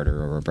Rondell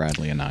Carter or a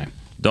Bradley Anai.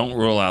 Don't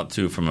rule out,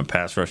 too, from a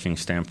pass rushing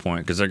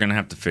standpoint, because they're going to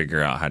have to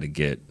figure out how to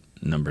get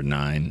number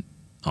 9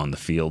 on the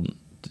field.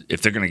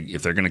 If they're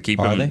gonna keep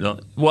him,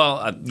 well,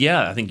 I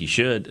think you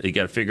should. You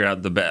got to figure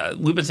out the best.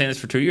 We've been saying this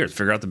for 2 years.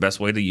 Figure out the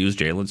best way to use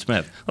Jalen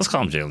Smith. Let's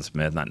call him Jalen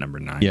Smith, not number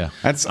 9. Yeah,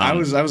 that's. I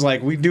was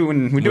like, we're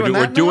doing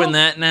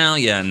that now.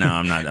 Yeah, no,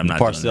 I'm not.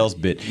 Parcells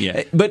bit.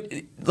 Yeah, but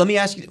let me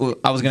ask you.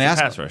 I was going to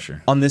ask pass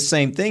rusher on this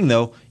same thing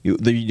though. I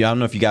don't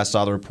know if you guys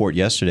saw the report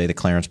yesterday that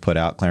Clarence put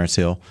out. Clarence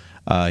Hill.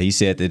 He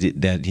said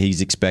that he's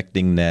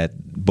expecting that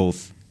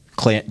both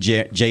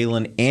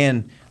Jalen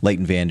and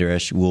Leighton Vander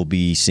Esch will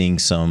be seeing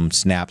some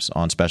snaps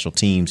on special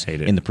teams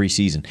in the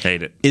preseason.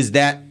 Hate it. Is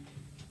that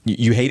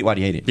you hate it? Why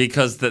do you hate it?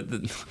 Because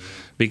that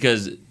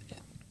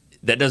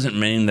doesn't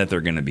mean that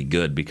they're going to be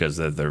good because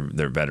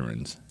they're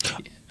veterans.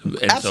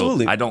 And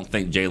Absolutely. So I don't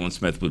think Jalen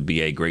Smith would be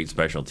a great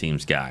special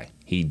teams guy.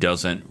 He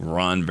doesn't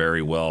run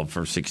very well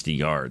for 60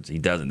 yards. He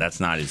doesn't.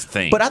 That's not his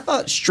thing. But I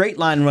thought straight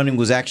line running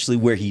was actually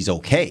where he's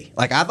okay.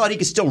 Like I thought he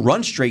could still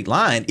run straight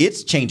line.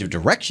 It's change of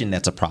direction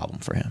that's a problem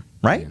for him,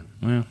 right?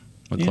 Yeah.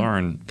 Well,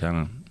 McLaurin kind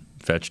of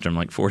fetched him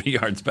like 40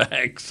 yards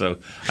back. So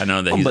I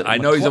know that he's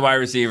a wide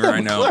receiver.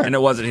 I know, and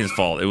it wasn't his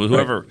fault. It was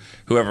whoever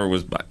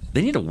was.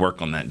 They need to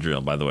work on that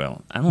drill. By the way,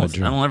 I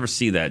don't ever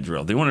see that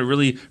drill. They want to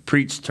really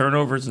preach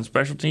turnovers and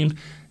special teams.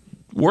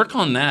 Work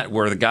on that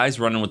where the guy's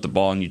running with the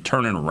ball and you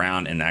turn it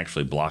around and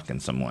actually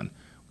blocking someone.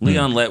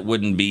 Leon Lett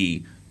wouldn't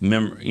be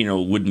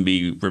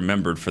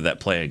remembered for that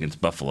play against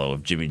Buffalo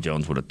if Jimmy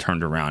Jones would have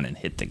turned around and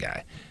hit the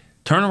guy.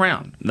 Turn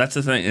around. That's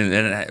the thing.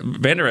 And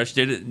Vander Esch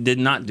did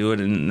not do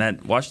it in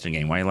that Washington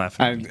game. Why are you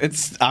laughing?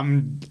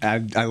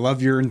 I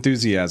love your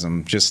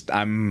enthusiasm.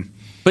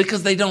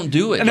 Because they don't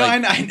do it. No,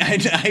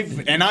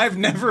 I've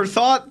never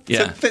thought.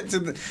 Yeah.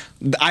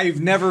 I've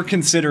never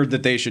considered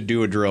that they should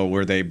do a drill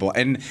where they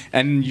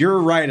and you're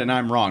right and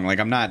I'm wrong. Like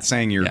I'm not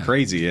saying you're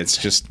crazy. It's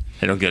just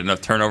They don't get enough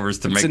turnovers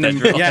to make that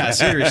drill. Yeah,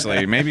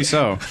 seriously, maybe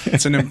so.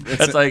 It's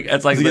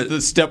like the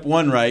step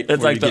one right.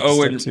 It's like the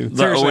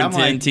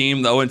 0-10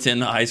 team, the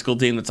 0-10 high school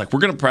team. It's like,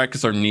 we're going to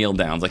practice our kneel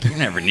downs. Like, you're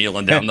never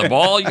kneeling down the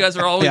ball. You guys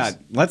are always. Yeah,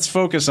 let's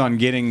focus on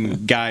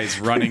getting guys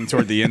running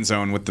toward the end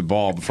zone with the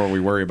ball before we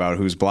worry about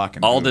who's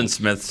blocking. Alden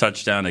Smith's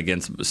touchdown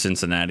against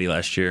Cincinnati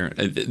last year.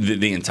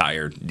 The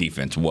entire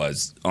defense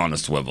was on a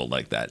swivel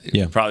like that.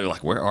 Yeah, probably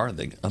like, where are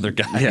the other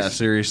guys? Yeah,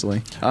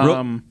 seriously. Wait,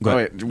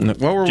 what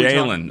were we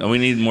Jalen. We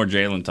need more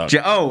Jalen talk.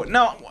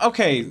 No,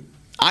 okay.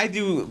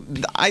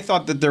 I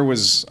thought that there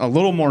was a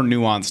little more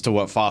nuance to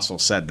what Fossil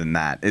said than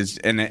that.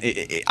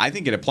 I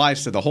think it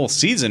applies to the whole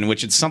season,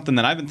 which is something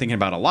that I've been thinking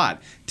about a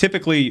lot.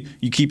 Typically,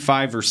 you keep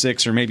 5 or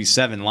 6 or maybe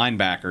 7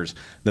 linebackers.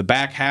 The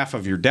back half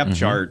of your depth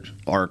chart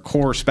are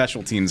core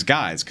special teams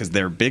guys because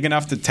they're big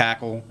enough to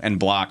tackle and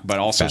block, but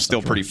also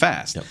still pretty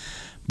fast. Yep.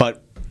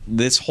 But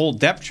this whole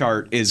depth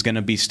chart is going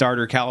to be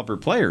starter caliber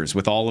players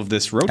with all of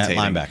this rotating.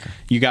 At linebacker.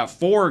 You got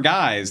 4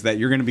 guys that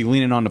you're going to be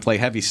leaning on to play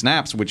heavy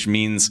snaps, which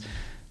means,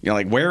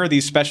 like, where are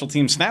these special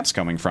team snaps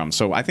coming from?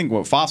 So I think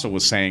what Fossil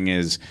was saying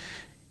is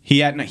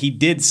he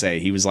did say,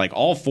 he was like,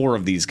 all 4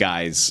 of these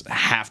guys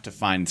have to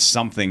find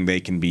something they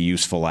can be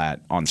useful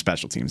at on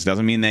special teams.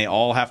 Doesn't mean they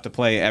all have to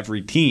play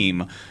every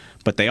team,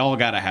 but they all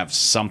got to have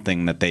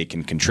something that they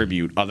can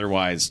contribute.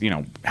 Otherwise,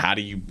 how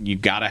do you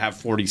got to have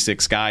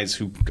 46 guys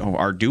who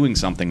are doing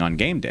something on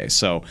game day.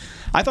 So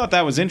I thought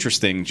that was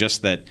interesting,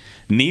 just that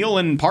Neal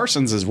and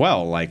Parsons as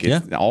well. Like,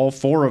 all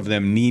 4 of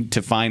them need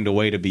to find a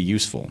way to be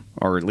useful,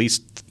 or at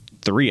least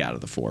 3 out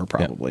of the 4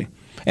 probably. Yeah.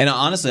 And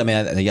honestly, I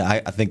mean, I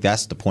think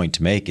that's the point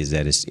to make, is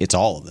that it's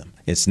all of them.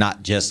 It's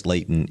not just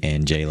Leighton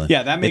and Jalen.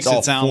 Yeah, that makes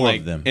it sound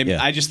like them.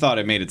 I just thought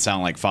it made it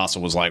sound like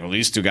Fossil was like, well,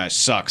 these 2 guys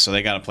suck, so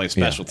they got to play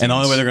special teams. And the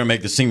only way they're going to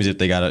make this team is if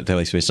they got to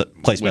play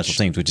special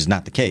teams, which is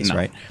not the case,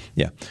 right?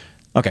 Yeah.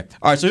 Okay.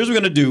 All right, so here's what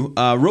we're going to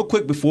do. Real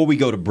quick before we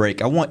go to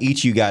break, I want each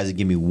of you guys to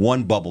give me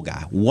one bubble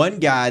guy. One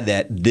guy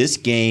that this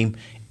game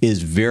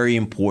is very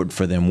important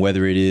for them,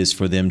 whether it is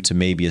for them to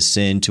maybe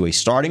ascend to a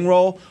starting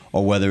role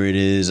or whether it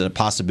is a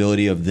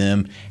possibility of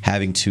them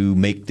having to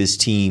make this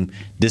game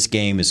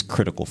is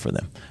critical for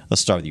them.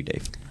 Let's start with you,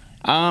 Dave.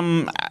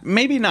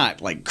 Maybe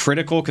not like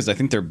critical, because I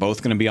think they're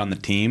both going to be on the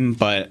team,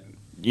 but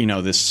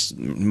this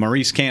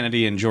Maurice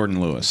Kennedy and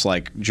Jordan Lewis.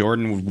 Like,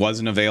 Jordan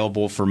wasn't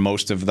available for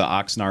most of the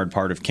Oxnard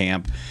part of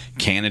camp.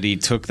 Kennedy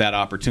took that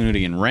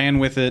opportunity and ran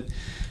with it.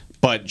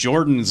 But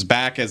Jordan's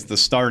back as the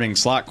starting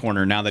slot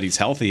corner now that he's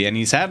healthy, and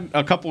he's had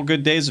a couple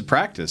good days of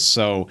practice.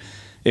 So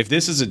if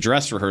this is a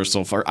dress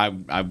rehearsal,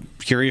 I'm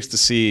curious to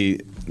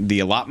see the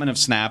allotment of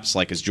snaps.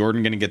 Like, is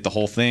Jordan going to get the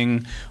whole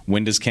thing?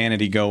 When does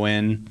Kennedy go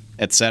in,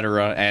 et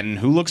cetera? And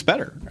who looks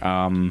better?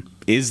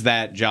 Is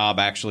that job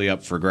actually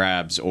up for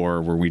grabs,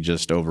 or were we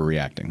just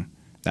overreacting?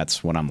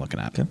 That's what I'm looking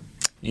at. Okay.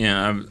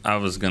 Yeah, I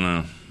was going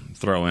to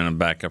throw in a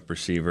backup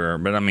receiver,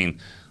 but, I mean,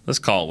 let's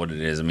call it what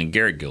it is. I mean,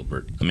 Garrett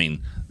Gilbert,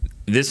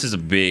 this is a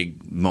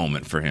big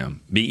moment for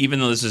him. Even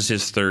though this is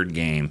his 3rd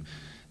game,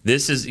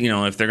 this is,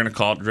 if they're going to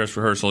call it dress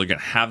rehearsal, you're going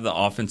to have the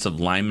offensive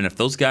linemen. If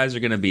those guys are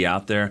going to be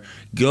out there,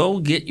 go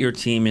get your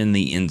team in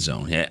the end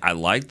zone. I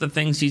like the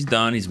things he's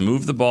done. He's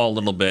moved the ball a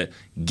little bit.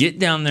 Get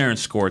down there and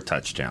score a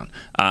touchdown.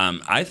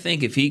 I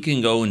think if he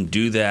can go and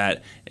do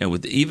that,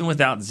 and even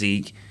without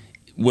Zeke,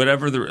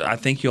 I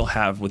think you'll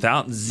have,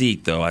 without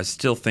Zeke, though, I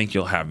still think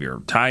you'll have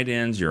your tight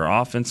ends, your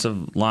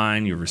offensive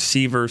line, your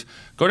receivers.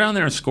 Go down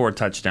there and score a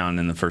touchdown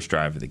in the first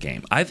drive of the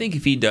game. I think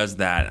if he does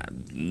that,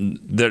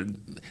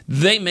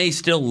 they may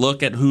still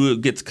look at who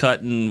gets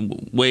cut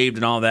and waived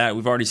and all that.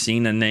 We've already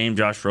seen a name,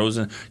 Josh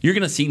Rosen. You're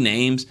going to see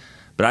names,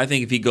 but I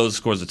think if he goes and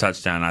scores a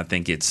touchdown, I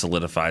think it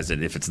solidifies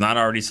it. If it's not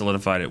already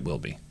solidified, it will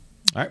be.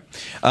 All right.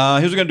 Here's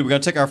what we're going to do. We're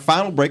going to take our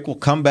final break. We'll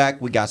come back.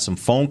 We got some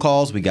phone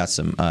calls. We got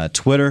some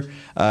Twitter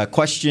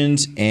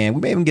questions. And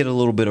we may even get a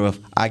little bit of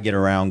I Get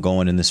Around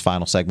going in this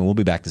final segment. We'll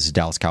be back. This is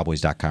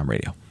DallasCowboys.com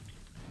radio.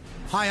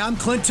 Hi, I'm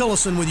Clint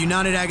Tillison with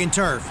United Ag and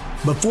Turf.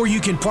 Before you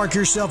can park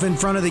yourself in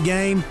front of the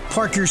game,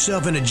 park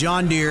yourself in a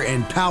John Deere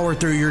and power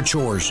through your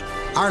chores.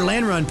 Our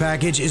Land Run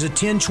package is a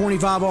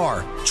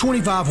 1025R,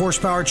 25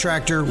 horsepower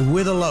tractor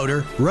with a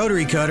loader,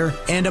 rotary cutter,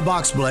 and a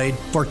box blade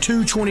for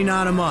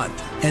 $229 a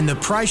month. And the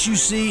price you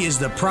see is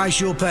the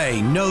price you'll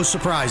pay, no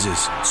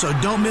surprises. So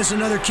don't miss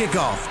another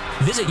kickoff.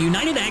 Visit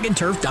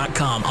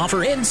UnitedAgAndTurf.com.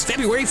 Offer ends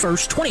February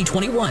 1st,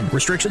 2021.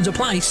 Restrictions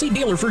apply. See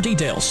dealer for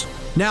details.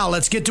 Now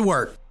let's get to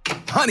work.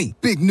 Honey,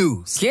 big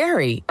news.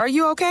 Gary, are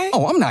you okay?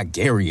 Oh, I'm not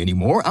Gary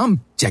anymore.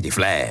 I'm Jackie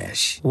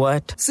Flash.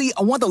 What? See,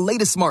 I want the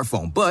latest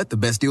smartphone, but the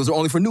best deals are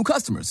only for new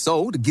customers.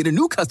 So, to get a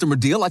new customer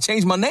deal, I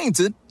changed my name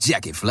to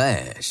Jackie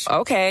Flash.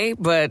 Okay,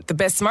 but the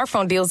best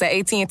smartphone deals at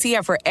AT&T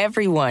are for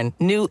everyone,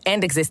 new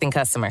and existing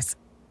customers.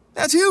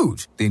 That's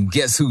huge. Then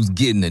guess who's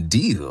getting a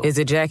deal? Is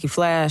it Jackie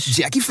Flash?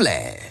 Jackie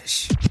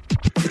Flash.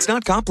 It's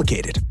not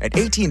complicated. At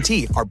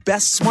AT&T, our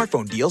best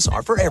smartphone deals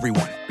are for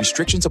everyone.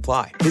 Restrictions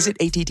apply. Visit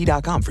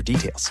AT&T.com for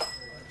details.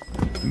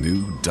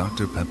 New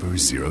Dr. Pepper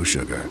Zero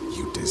Sugar.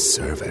 You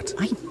deserve it.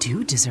 I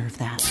do deserve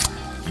that.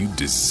 you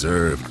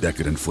deserve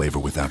decadent flavor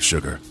without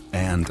sugar,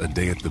 and a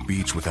day at the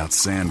beach without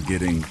sand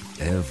getting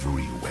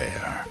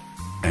everywhere,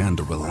 and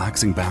a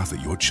relaxing bath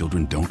that your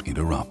children don't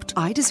interrupt.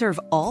 I deserve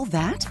all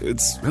that?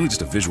 It's really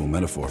just a visual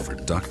metaphor for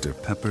Dr.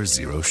 Pepper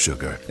Zero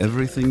Sugar.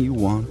 Everything you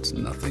want,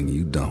 nothing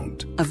you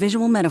don't. A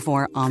visual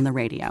metaphor on the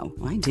radio.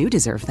 I do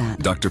deserve that.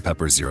 Dr.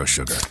 Pepper Zero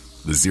Sugar.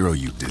 The zero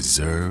you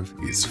deserve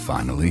is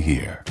finally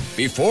here.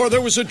 Before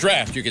there was a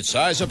draft, you could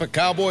size up a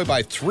cowboy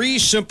by 3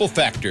 simple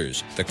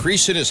factors: the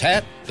crease in his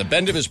hat, the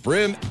bend of his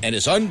brim, and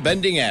his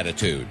unbending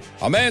attitude.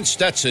 A man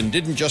Stetson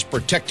didn't just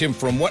protect him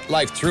from what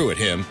life threw at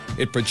him,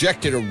 it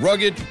projected a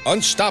rugged,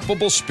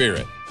 unstoppable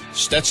spirit.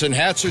 Stetson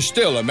hats are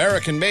still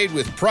American-made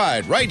with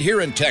pride right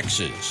here in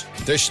Texas.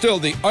 They're still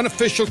the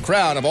unofficial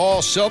crown of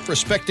all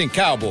self-respecting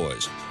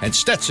cowboys, and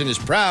Stetson is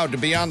proud to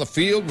be on the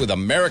field with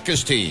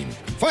America's team.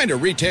 Find a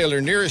retailer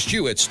nearest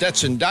you at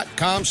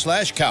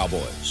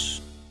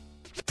stetson.com/cowboys.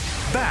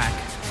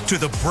 Back to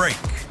the break.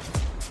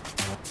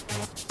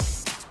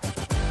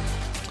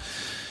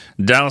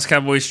 Dallas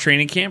Cowboys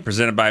training camp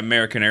presented by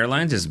American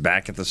Airlines is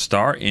back at the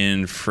Star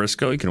in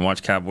Frisco. You can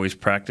watch Cowboys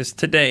practice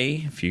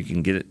today if you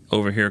can get it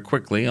over here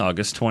quickly,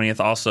 August 20th.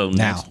 Also,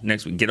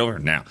 next week, get over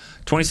it now.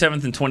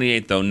 27th and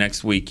 28th, though,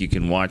 next week you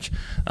can watch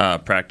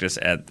practice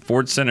at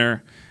Ford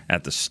Center,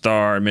 at the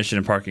Star. Admission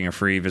and parking are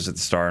free. Visit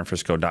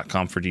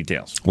thestarinfrisco.com for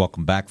details.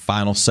 Welcome back.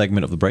 Final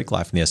segment of the break,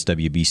 live from the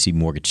SWBC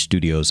Mortgage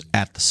Studios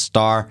at the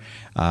Star.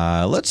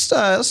 Let's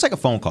take a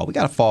phone call. We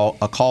got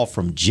a call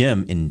from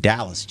Jim in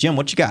Dallas. Jim,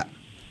 what you got?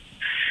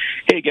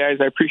 Hey, guys,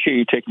 I appreciate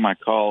you taking my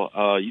call.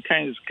 You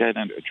kind of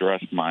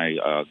addressed my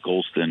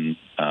Golston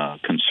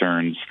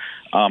concerns.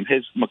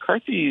 Has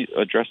McCarthy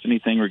addressed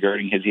anything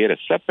regarding, has he had a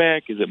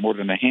setback? Is it more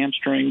than a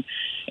hamstring?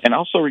 And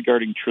also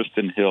regarding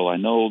Tristan Hill, I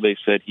know they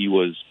said he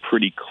was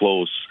pretty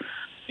close.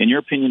 In your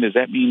opinion, does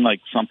that mean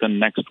like something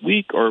next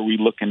week, or are we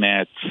looking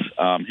at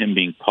him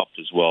being pupped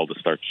as well to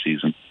start the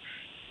season?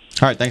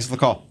 All right, thanks for the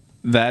call.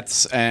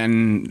 That's a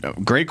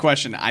great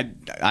question. I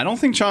don't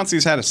think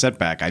Chauncey's had a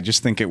setback. I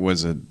just think it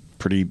was a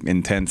pretty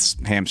intense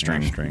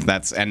hamstring.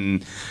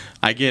 And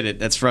I get it.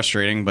 That's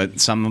frustrating, but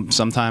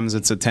sometimes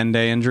it's a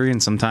 10-day injury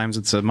and sometimes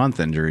it's a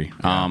month injury.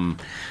 Yeah.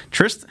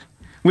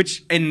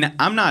 And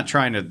I'm not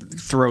trying to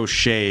throw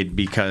shade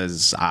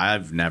because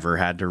I've never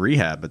had to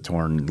rehab a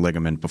torn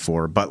ligament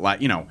before, but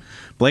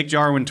Blake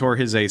Jarwin tore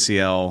his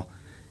ACL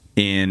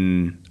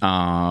in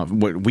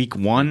week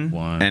one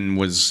and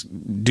was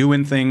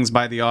doing things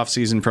by the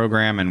offseason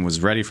program and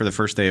was ready for the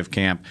first day of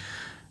camp.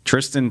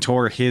 Tristan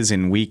tore his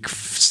in week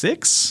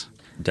 6.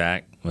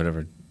 Dak,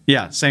 whatever.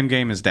 Yeah, same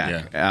game as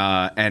Dak.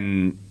 Yeah.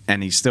 And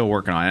he's still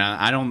working on it.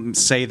 I don't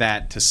say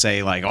that to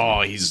say like,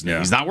 oh, he's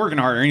not working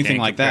hard or anything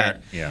like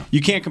that. Yeah. You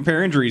can't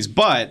compare injuries,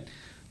 but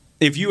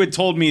if you had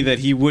told me that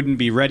he wouldn't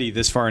be ready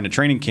this far into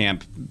training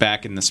camp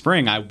back in the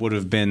spring, I would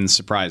have been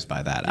surprised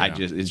by that.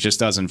 Yeah. It just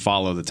doesn't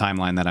follow the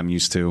timeline that I'm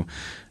used to.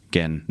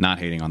 Again, not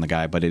hating on the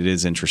guy, but it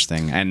is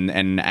interesting.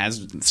 And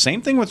as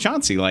same thing with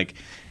Chauncey, like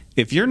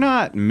if you're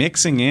not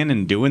mixing in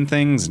and doing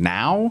things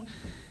now,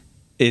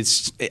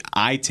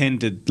 I tend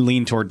to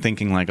lean toward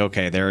thinking like,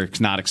 okay, they're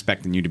not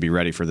expecting you to be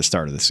ready for the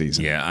start of the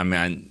season. Yeah, I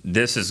mean,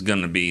 this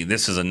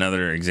is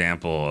another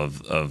example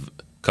of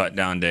cut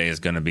down day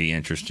is going to be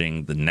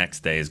interesting. The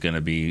next day is going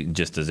to be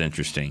just as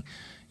interesting.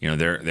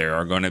 There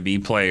are going to be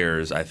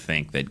players, I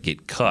think, that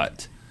get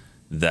cut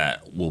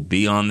that will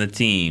be on the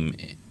team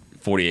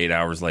 48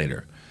 hours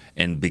later.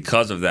 And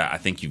because of that, I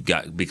think you've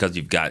got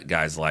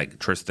guys like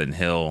Tristan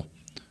Hill,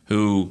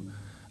 who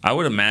I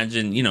would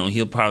imagine,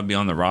 he'll probably be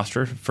on the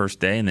roster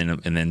first day and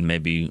then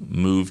maybe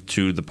move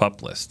to the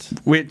PUP list.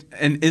 Wait,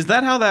 and is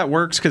that how that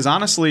works? Because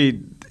honestly,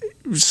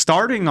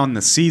 starting on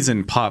the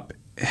season PUP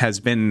has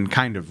been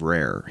kind of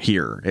rare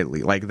here, at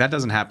least. Like that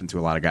doesn't happen to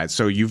a lot of guys.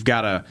 So you've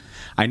got to.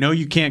 I know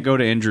you can't go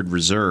to injured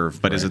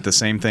reserve, but Is it the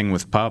same thing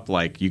with PUP?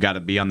 Like you got to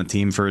be on the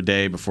team for a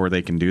day before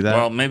they can do that.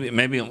 Well,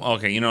 maybe.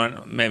 Okay, you know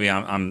what? Maybe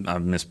I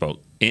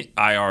misspoke.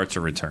 IR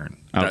to return.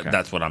 Okay.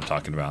 That's what I'm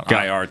talking about.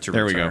 IR to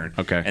there return. There we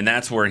go. Okay, and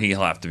that's where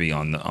he'll have to be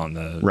on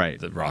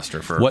the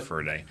roster for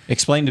a day.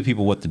 Explain to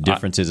people what the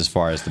difference is as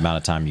far as the amount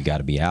of time you got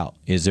to be out.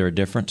 Is there a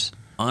difference?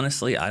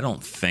 Honestly, I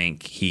don't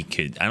think he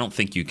could. I don't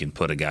think you can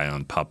put a guy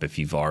on PUP if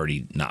you've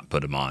already not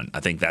put him on. I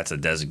think that's a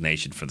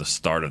designation for the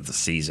start of the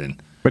season.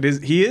 But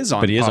he is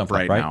on PUP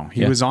right now.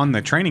 He was on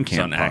the training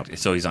camp PUP.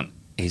 So he's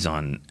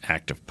on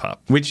active PUP.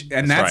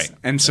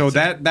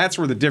 That's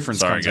where the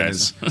difference comes in.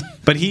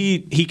 But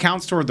he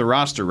counts toward the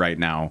roster right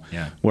now.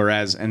 Yeah.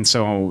 Whereas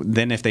so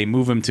then if they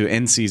move him to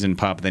in-season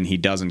PUP, then he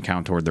doesn't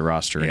count toward the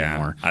roster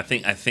anymore. I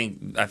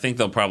think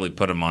they'll probably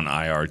put him on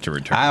IR to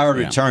return. IR to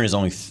return is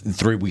only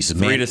 3 weeks.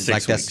 3 to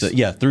 6 weeks.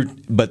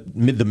 But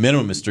the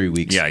minimum is 3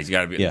 weeks. Yeah, he's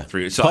got to be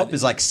 3. So PUP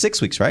is like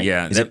 6 weeks, right?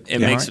 Yeah,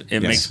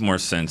 it makes more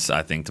sense,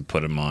 I think, to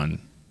put him on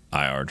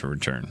IR to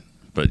return.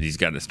 But he's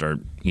got to start,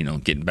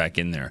 getting back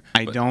in there.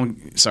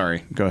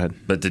 Sorry, go ahead.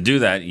 But to do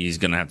that, he's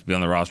going to have to be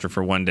on the roster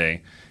for one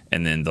day,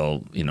 and then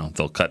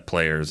they'll cut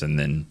players and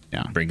then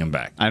bring him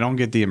back. I don't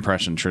get the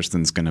impression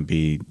Tristan's going to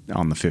be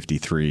on the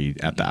 53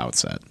 at the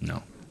outset.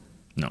 No.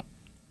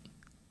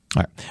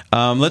 All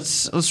right.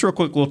 Let's real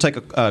quick. We'll take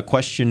a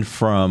question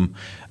from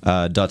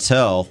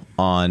Dottel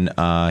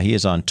on. He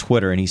is on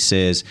Twitter, and he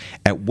says,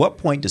 "At what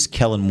point does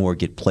Kellen Moore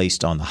get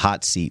placed on the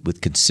hot seat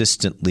with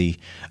consistently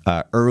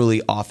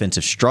early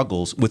offensive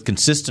struggles,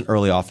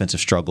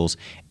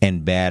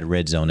 and bad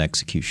red zone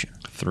execution?"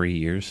 3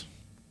 years.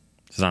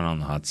 He's not on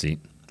the hot seat.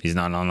 He's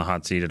not on the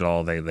hot seat at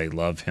all. They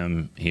love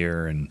him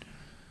here, and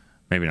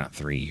maybe not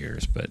 3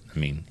 years, but I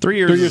mean 3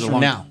 years from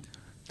now.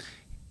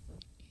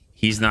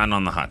 He's not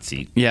on the hot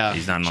seat. Yeah,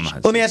 he's not on the hot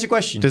seat. Let me ask you a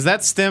question. Does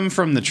that stem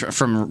from the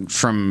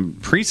from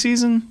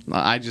preseason?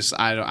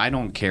 I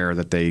don't care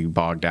that they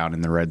bogged down in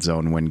the red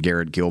zone when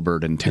Garrett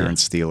Gilbert and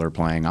Terrence Steele are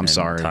playing. I'm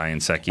sorry. Ty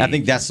Nsekhe. I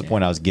think that's the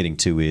point I was getting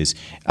to. Is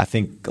I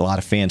think a lot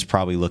of fans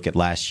probably look at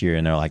last year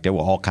and they're like, there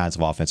were all kinds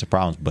of offensive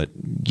problems. But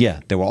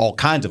yeah, there were all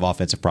kinds of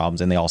offensive problems,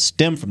 and they all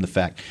stem from the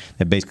fact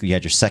that basically you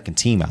had your second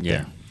team out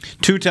there.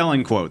 Two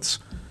telling quotes.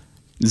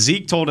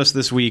 Zeke told us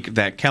this week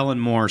that Kellen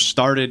Moore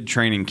started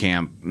training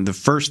camp. The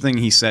first thing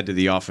he said to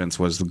the offense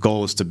was the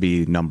goal is to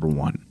be number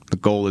one. The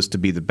goal is to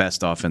be the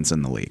best offense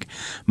in the league.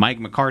 Mike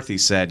McCarthy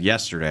said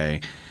yesterday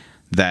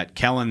that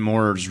Kellen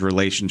Moore's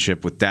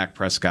relationship with Dak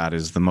Prescott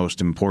is the most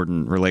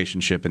important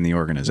relationship in the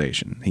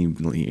organization.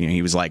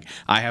 He was like,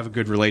 I have a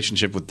good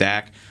relationship with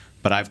Dak,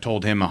 but I've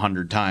told him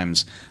 100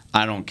 times,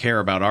 I don't care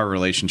about our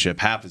relationship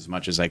half as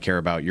much as I care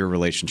about your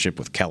relationship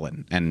with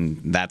Kellen. And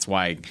that's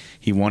why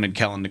he wanted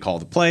Kellen to call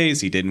the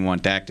plays. He didn't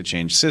want Dak to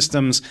change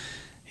systems.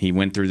 He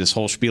went through this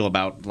whole spiel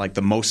about like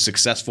the most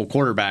successful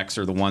quarterbacks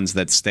are the ones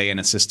that stay in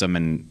a system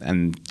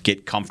and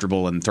get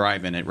comfortable and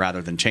thrive in it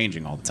rather than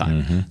changing all the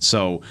time. Mm-hmm.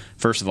 So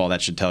first of all,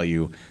 that should tell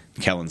you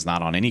Kellen's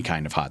not on any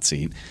kind of hot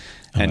seat.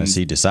 Unless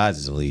he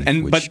decides to leave,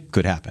 which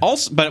could happen.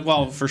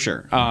 For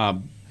sure.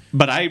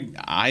 But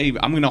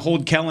I'm going to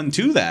hold Kellen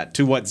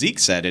to what Zeke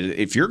said.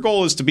 If your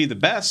goal is to be the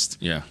best,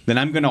 then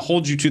I'm going to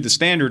hold you to the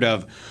standard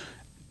of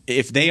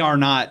if they are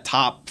not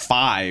top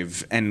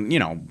 5, and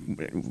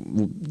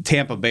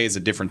Tampa Bay is a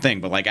different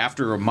thing, but like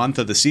after a month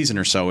of the season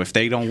or so, if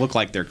they don't look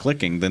like they're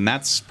clicking, then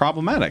that's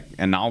problematic,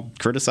 and I'll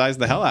criticize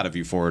the hell out of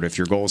you for it if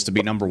your goal is to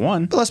be number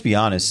one. But let's be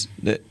honest,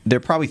 there are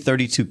probably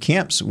 32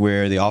 camps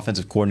where the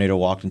offensive coordinator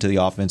walked into the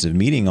offensive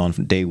meeting on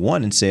day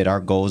one and said,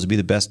 our goal is to be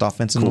the best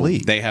offense in the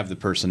league. They have the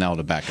personnel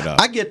to back it up.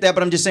 I get that,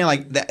 but I'm just saying,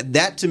 like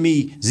that to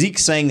me, Zeke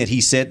saying that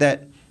he said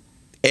that,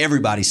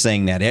 everybody's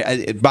saying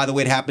that. By the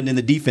way, it happened in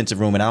the defensive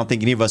room, and I don't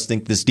think any of us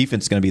think this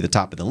defense is going to be the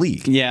top of the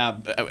league. Yeah,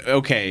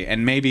 okay,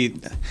 and maybe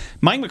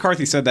Mike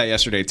McCarthy said that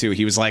yesterday too.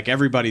 He was like,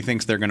 everybody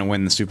thinks they're going to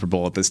win the Super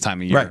Bowl at this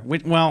time of year.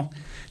 Right. Well,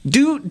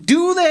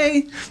 do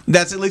they?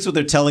 That's at least what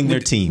they're telling their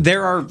team.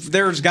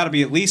 There's got to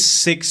be at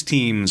least 6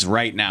 teams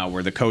right now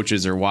where the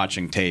coaches are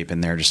watching tape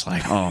and they're just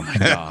like, oh my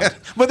god.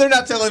 But they're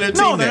not telling their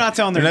team. No, they're not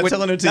telling their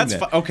team.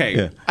 That's okay.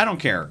 Yeah. I don't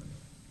care.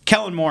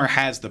 Kellen Moore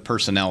has the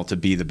personnel to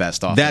be the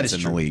best offense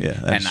in the league.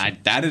 Yeah,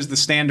 that is the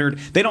standard.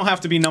 They don't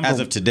have to be number as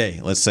of today.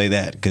 Let's say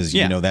that because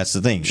that's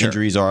the thing. Sure.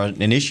 Injuries are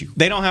an issue.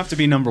 They don't have to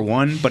be number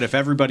one, but if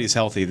everybody's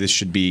healthy, this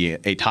should be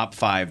a top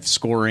 5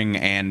 scoring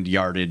and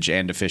yardage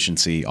and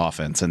efficiency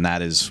offense, and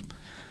that is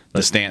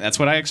the stand. That's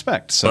what I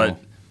expect. So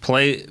but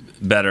play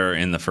better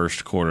in the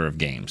first quarter of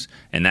games,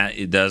 and that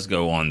it does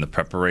go on the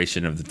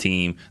preparation of the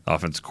team, the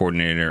offensive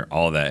coordinator,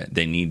 all that.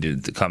 They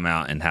need to come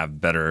out and have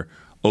better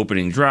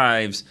opening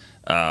drives.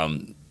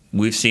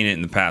 We've seen it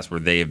in the past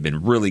where they have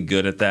been really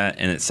good at that,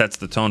 and it sets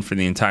the tone for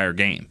the entire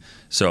game.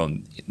 So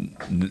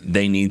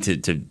they need to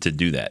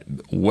do that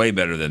way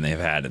better than they've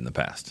had in the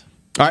past.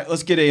 All right,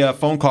 let's get a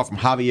phone call from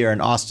Javier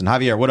in Austin.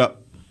 Javier, what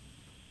up?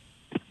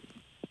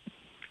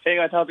 Hey,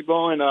 guys, how's it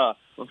going? I'm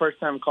a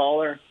first-time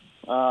caller.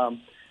 I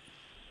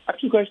have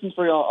 2 questions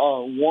for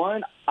y'all.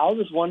 One, I was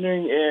just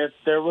wondering if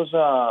there was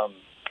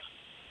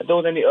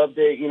any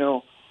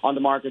update, on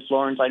DeMarcus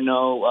Lawrence. I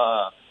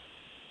know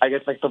I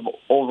guess like the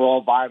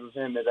overall vibe of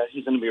him is that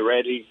he's going to be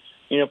ready,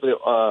 for the,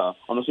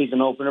 on the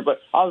season opener. But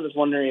I was just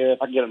wondering if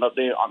I could get an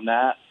update on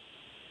that.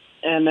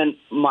 And then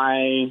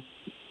my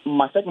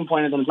second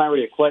point is, and it's not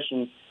really a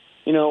question.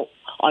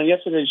 On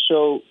yesterday's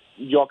show,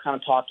 y'all kind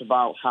of talked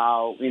about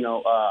how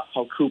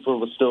how Cooper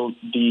was still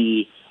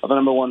the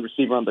number one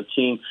receiver on the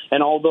team.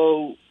 And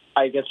although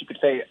I guess you could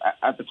say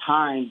at the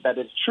time that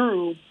it's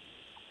true,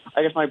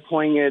 I guess my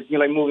point is,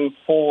 moving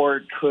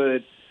forward,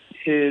 could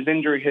his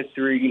injury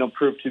history,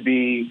 prove to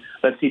be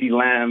that CeeDee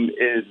Lamb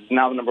is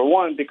now the number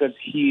one because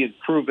he is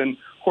proven,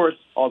 of course,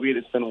 albeit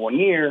it's been 1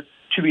 year,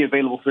 to be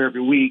available for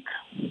every week.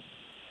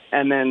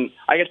 And then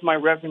I guess my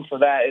reference for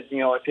that is,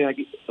 I feel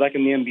like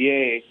in the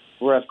NBA,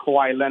 whereas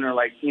Kawhi Leonard,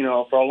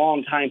 for a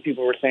long time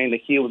people were saying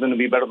that he was going to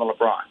be better than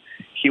LeBron.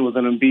 He was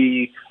going to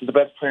be the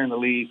best player in the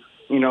league,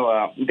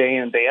 day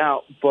in and day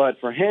out.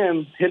 But for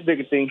him, his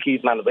biggest thing,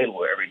 he's not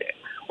available every day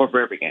or for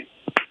every game.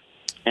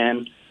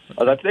 And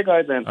that's it,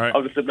 guys, and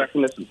I'll just sit back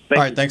and listen. All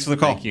right, thanks for the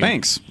call.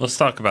 Thanks. Let's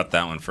talk about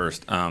that one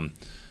first. To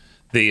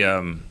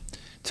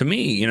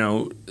me,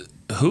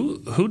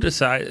 who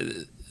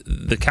decide?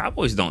 The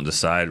Cowboys don't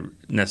decide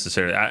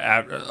necessarily,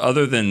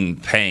 other than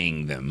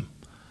paying them.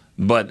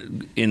 But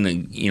in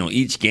the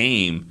each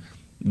game,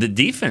 the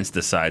defense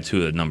decides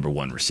who the number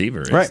one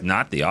receiver is, Right.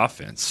 not the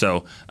offense.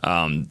 So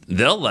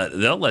they'll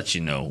let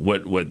you know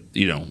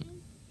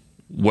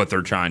what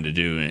they're trying to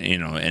do,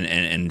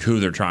 and who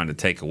they're trying to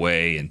take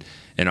away,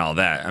 and all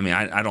that. I mean,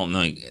 I don't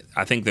know.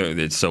 I think that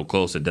it's so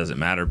close it doesn't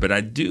matter. But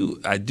I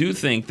do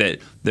think that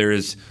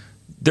there's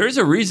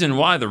a reason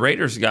why the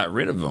Raiders got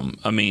rid of him.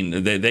 I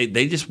mean,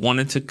 they just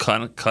wanted to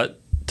kind of cut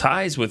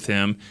ties with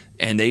him,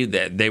 and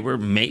they were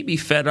maybe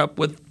fed up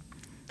with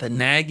the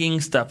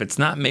nagging stuff. It's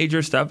not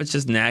major stuff. It's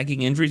just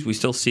nagging injuries. We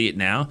still see it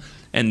now,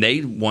 and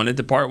they wanted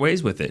to part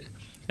ways with it,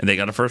 and they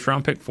got a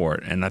first-round pick for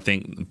it. And I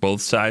think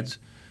both sides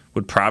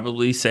would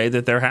probably say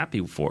that they're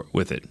happy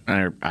with it.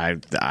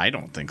 I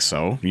don't think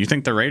so. You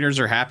think the Raiders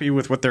are happy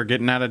with what they're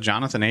getting out of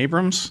Jonathan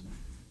Abrams?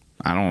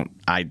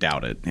 I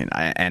doubt it.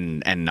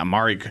 And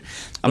Amari,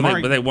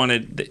 but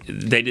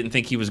they didn't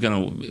think he was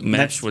going to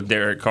mesh with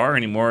Derek Carr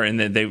anymore, and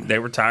they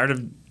were tired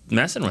of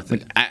messing with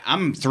it.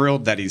 I'm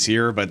thrilled that he's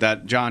here, but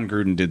that John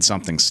Gruden did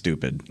something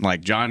stupid.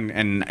 Like John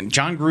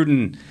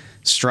Gruden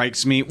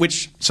strikes me.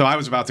 So I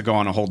was about to go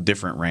on a whole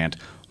different rant.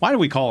 Why do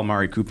we call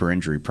Amari Cooper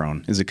injury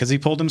prone? Is it because he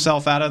pulled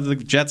himself out of the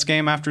Jets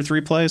game after 3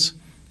 plays?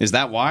 Is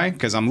that why?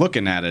 Because I'm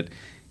looking at it.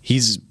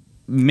 He's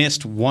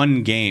missed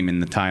 1 game in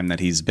the time that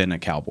he's been a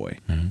Cowboy.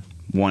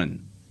 Mm-hmm.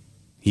 1.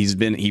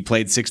 He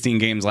played 16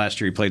 games last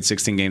year. He played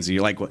 16 games a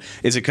year. Like,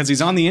 is it because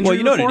he's on the injury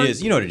report? What it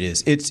is. You know what it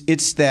is.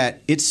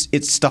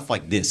 It's stuff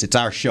like this. It's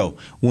our show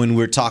when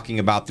we're talking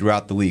about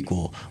throughout the week.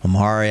 Well,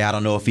 Amari, I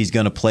don't know if he's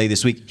going to play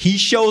this week. He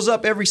shows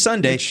up every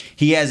Sunday.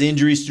 He has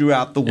injuries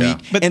throughout the week,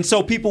 and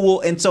so people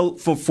will. And so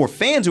for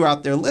fans who are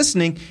out there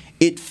listening,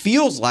 it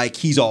feels like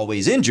he's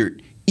always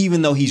injured,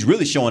 even though he's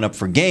really showing up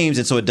for games,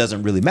 and so it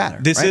doesn't really matter.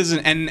 This isn't,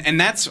 and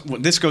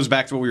this goes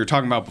back to what we were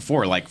talking about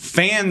before. Like,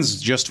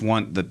 fans just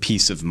want the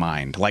peace of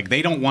mind. Like,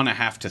 they don't want to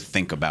have to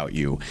think about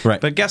you.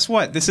 Right. But guess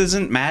what? This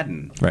isn't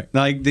Madden. Right.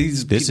 Like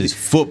this is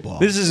football.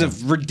 This is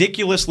a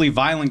ridiculously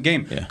violent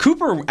game. Yeah.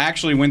 Cooper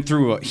actually went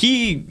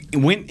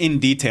in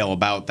detail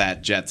about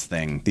that Jets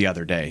thing the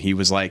other day. He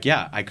was like,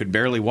 "Yeah, I could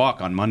barely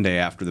walk on Monday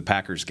after the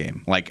Packers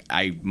game. Like,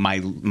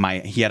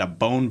 he had a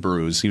bone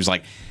bruise." He was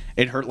like,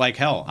 "It hurt like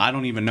hell. I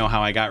don't even know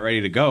how I got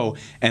ready to go."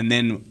 And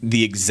then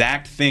the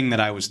exact thing that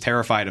I was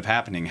terrified of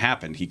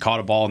happened. He caught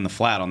a ball in the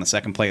flat on the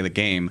second play of the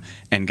game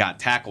and got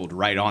tackled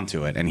right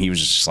onto it. And he was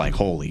just like,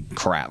 holy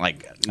crap.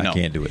 Like, no. I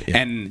can't do it. Yeah.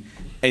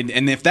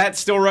 And if that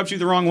still rubs you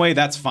the wrong way,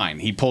 that's fine.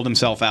 He pulled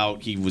himself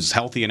out. He was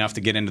healthy enough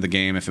to get into the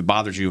game. If it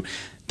bothers you,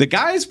 the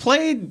guy's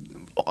played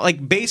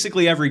like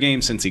basically every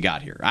game since he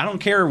got here. I don't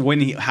care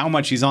how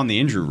much he's on the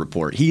injury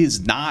report. He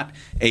is not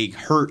a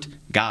hurt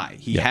guy.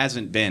 He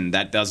hasn't been.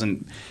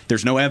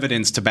 There's no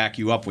evidence to back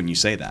you up when you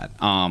say that.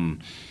 I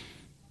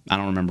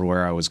don't remember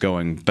where I was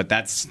going, but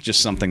that's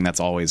just something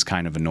that's always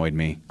kind of annoyed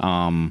me.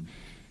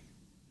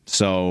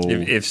 So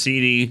if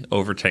CD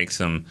overtakes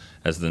him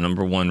as the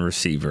number one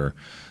receiver,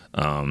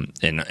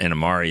 and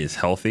Amari is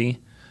healthy,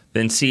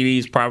 then CD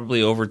is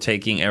probably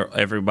overtaking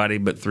everybody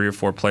but 3 or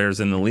 4 players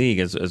in the league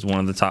as one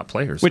of the top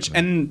players.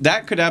 And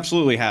that could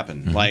absolutely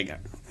happen. Mm-hmm. Like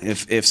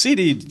if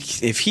CD,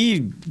 if he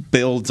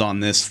builds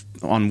on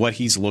what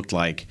he's looked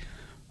like,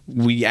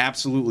 we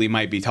absolutely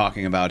might be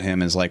talking about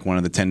him as like one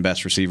of the 10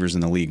 best receivers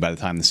in the league by the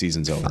time the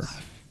season's over.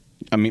 5.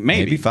 I mean,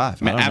 maybe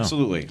 5. I don't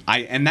absolutely.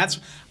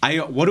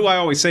 Know. What do I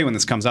always say when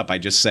this comes up? I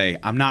just say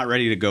I'm not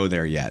ready to go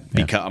there yet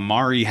because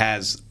Amari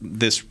has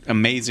this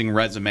amazing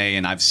resume,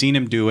 and I've seen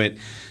him do it.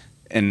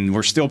 And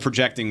we're still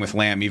projecting with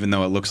Lamb, even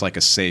though it looks like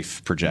a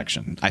safe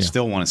projection. I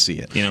still want to see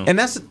it. And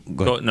that's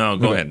go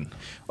ahead.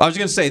 I was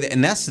going to say that,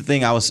 and that's the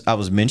thing I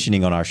was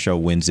mentioning on our show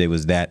Wednesday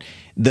was that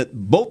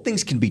both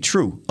things can be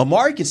true.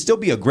 Amari can still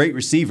be a great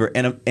receiver,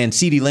 and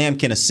CeeDee Lamb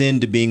can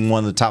ascend to being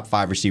one of the top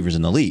 5 receivers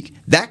in the league.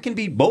 That can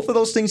be both of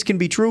those things can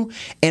be true.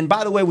 And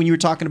by the way, when you were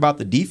talking about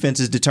the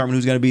defenses determine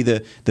who's going to be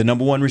the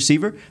number one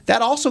receiver,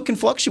 that also can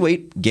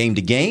fluctuate game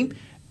to game.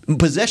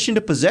 Possession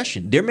to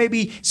possession. There may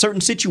be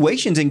certain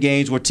situations in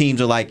games where teams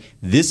are like,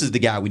 this is the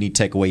guy we need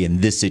to take away in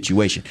this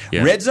situation.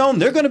 Yeah. Red zone,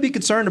 they're going to be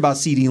concerned about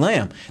CeeDee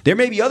Lamb. There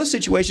may be other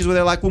situations where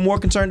they're like, we're more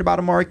concerned about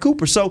Amari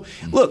Cooper. So,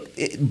 look,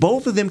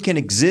 both of them can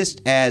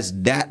exist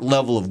as that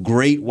level of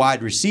great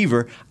wide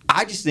receiver.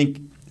 I just think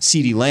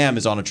CeeDee Lamb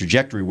is on a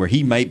trajectory where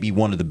he might be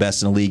one of the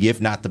best in the league,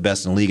 if not the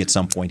best in the league at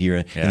some point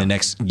here in the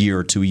next year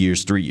or 2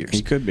 years, 3 years.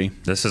 He could be.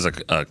 This is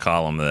a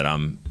column that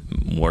I'm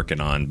working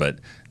on, but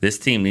this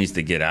team needs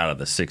to get out of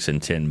the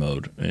 6-10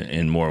 mode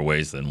in more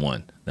ways than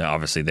one. Now,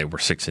 obviously, they were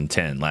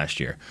 6-10 last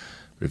year.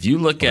 But if you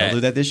look at they'll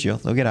do that this year,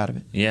 they'll get out of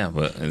it. Yeah,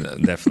 but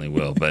definitely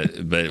will. But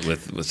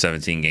with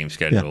 17 game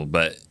schedule,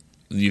 but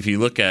if you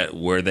look at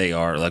where they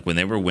are, like when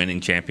they were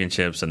winning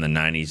championships in the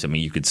 90s, I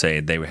mean, you could say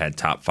they had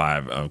top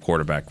 5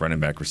 quarterback, running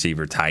back,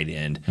 receiver, tight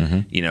end,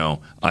 and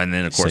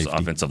then of course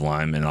offensive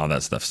line and all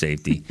that stuff,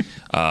 safety.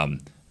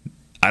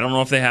 I don't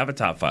know if they have a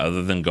top 5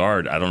 other than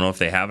guard. I don't know if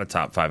they have a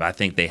top 5. I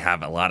think they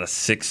have a lot of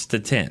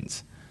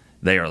 6-10s.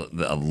 They are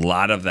a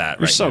lot of that.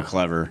 You're so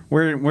clever.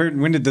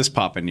 When did this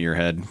pop into your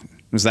head?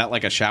 Was that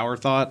like a shower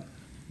thought?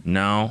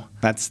 No,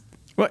 that's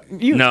Well,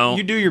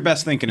 you do your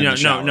best thinking in the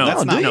shower.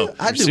 That's not,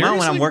 I do mine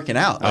when I'm working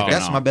out. Like,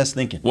 that's my best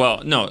thinking.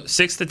 Well, no,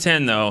 6 to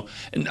 10 though.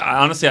 And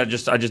honestly, I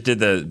just did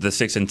the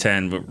 6 and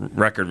 10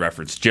 record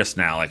reference just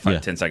now, like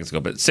 10 seconds ago.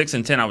 But 6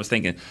 and 10, I was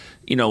thinking,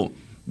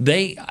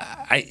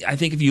 I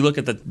think if you look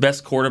at the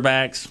best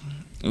quarterbacks,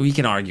 we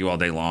can argue all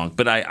day long,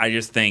 but I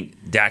just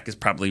think Dak is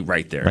probably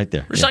right there. Right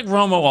there. Just like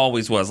Romo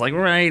always was, like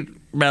right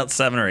about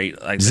 7 or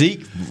 8. Like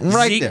Zeke,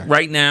 there.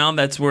 Right now,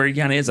 that's where he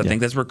kind of is. I think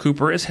that's where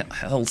Cooper is.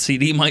 Hell,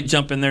 CD might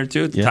jump in there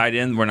too. Tight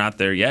end, we're not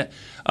there yet.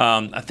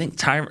 I think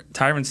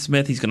Tyron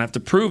Smith, he's going to have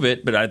to prove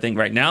it, but I think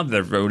right now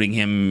they're voting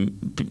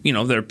him,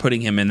 they're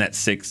putting him in that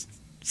 6,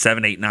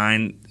 7, 8,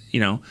 9,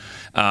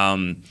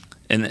 and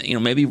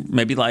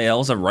maybe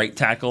Lyell's a right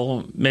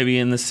tackle, maybe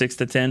in the 6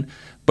 to 10.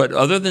 But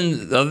other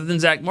than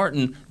Zach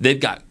Martin, they've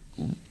got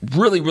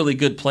really, really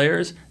good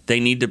players. They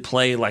need to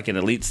play like an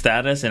elite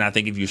status, and I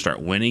think if you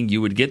start winning,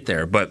 you would get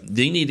there. But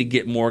they need to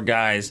get more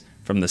guys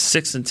from the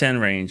 6 and 10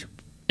 range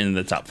in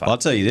the top 5. Well, I'll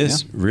tell you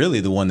this: really,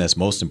 the one that's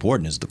most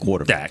important is the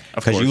quarterback.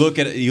 Because you look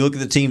at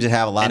the teams that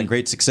have a lot of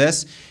great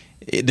success.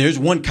 There's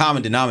one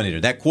common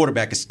denominator. That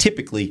quarterback is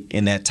typically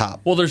in that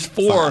top. Well, there's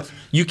 4. 5.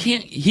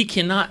 He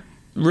cannot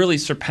really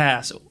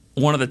surpass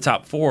one of the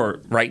top 4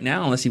 right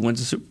now unless he wins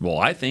the Super Bowl.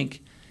 I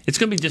think. It's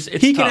going to be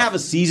he can have a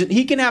season.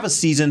 He can have a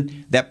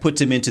season that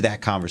puts him into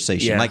that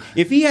conversation. Yeah. Like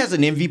if he has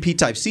an MVP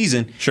type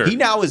season, he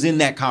now is in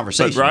that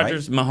conversation. But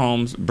Rodgers,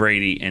 Mahomes,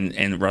 Brady,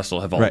 and Russell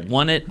have all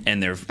won it,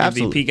 and they're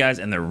MVP guys,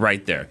 and they're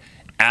right there.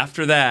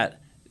 After that,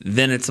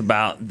 then it's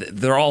about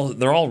they're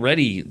all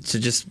ready to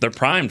they're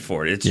primed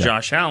for it. It's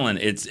Josh Allen.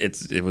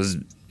 It was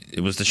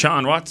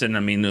Deshaun Watson. I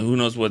mean, who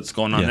knows what's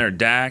going on there?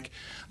 Dak.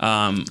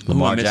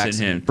 Lamar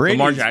Jackson.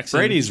 Lamar Jackson.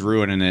 Brady's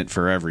ruining it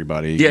for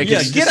everybody. Yeah,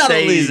 get out of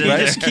the league. He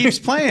just keeps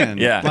playing.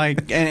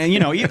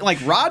 Like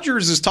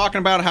Rodgers is talking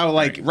about how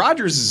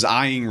Rodgers is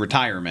eyeing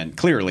retirement.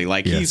 Clearly,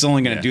 he's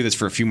only going to do this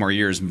for a few more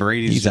years.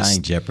 Brady's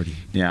eyeing jeopardy.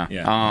 Yeah.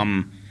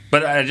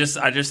 But I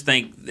just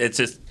think it's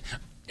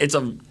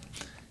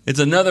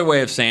another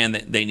way of saying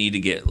that they need to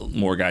get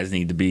more guys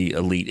need to be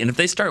elite, and if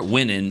they start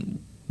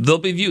winning, they'll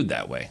be viewed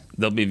that way.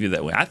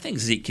 I think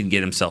Zeke can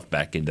get himself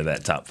back into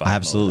that top 5.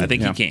 Absolutely. I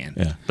think he can.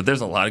 Yeah. But there's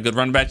a lot of good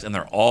running backs, and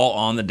they're all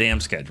on the damn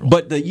schedule.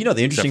 But the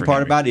interesting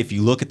part about it, if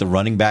you look at the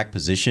running back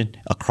position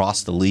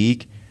across the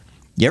league,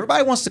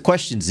 everybody wants to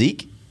question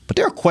Zeke, but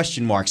there are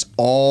question marks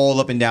all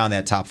up and down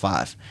that top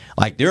 5.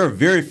 Like there are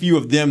very few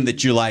of them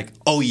that you're like,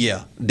 oh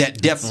yeah,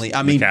 that definitely.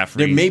 I mean, McCaffrey,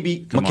 there may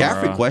be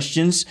McCaffrey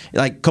questions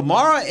like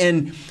Kamara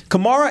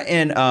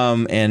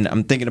and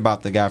I'm thinking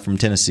about the guy from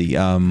Tennessee,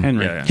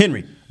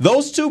 Henry.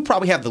 Those two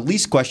probably have the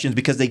least questions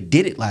because they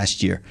did it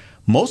last year.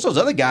 Most of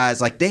those other guys,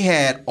 they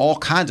had all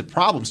kinds of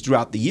problems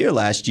throughout the year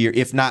last year,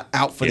 if not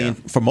out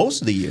for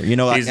most of the year.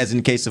 As in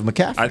the case of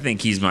McCaffrey. I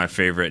think he's my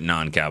favorite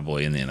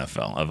non-Cowboy in the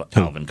NFL, of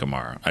Alvin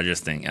Kamara. I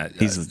just think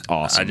he's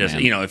awesome.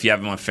 man. If you have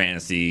him on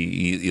fantasy,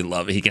 you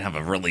love it. He can have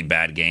a really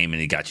bad game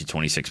and he got you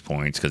 26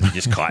 points because he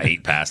just caught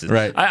 8 passes.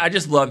 Right. I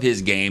just love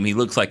his game. He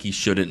looks like he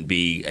shouldn't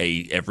be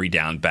a every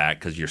down back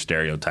because you're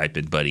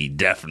stereotyping, but he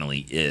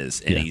definitely is,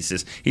 and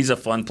he's a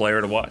fun player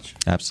to watch.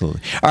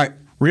 Absolutely. All right.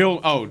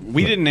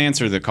 We didn't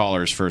answer the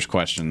caller's first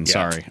question.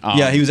 Yeah. Sorry.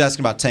 He was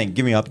asking about Tank.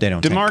 Give me an update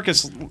on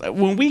DeMarcus. Tank.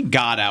 When we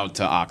got out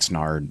to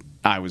Oxnard,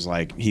 I was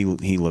like, he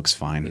looks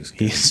fine.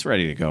 He's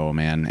ready to go,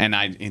 man.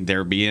 And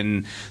they're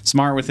being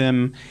smart with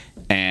him,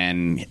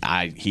 and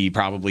he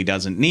probably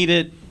doesn't need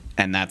it.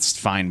 And that's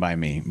fine by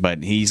me,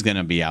 but he's going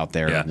to be out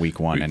there week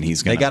 1, and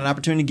he's going. They got an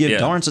opportunity to give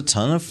Dorrance a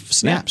ton of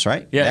snaps,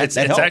 right? Yeah, it's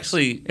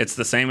actually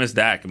the same as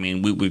Dak. I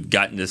mean, we've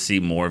gotten to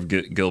see more of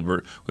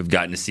Gilbert. We've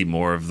gotten to see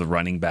more of the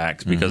running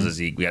backs because of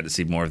Zeke. We got to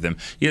see more of them.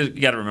 You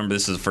got to remember,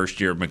 this is the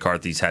first year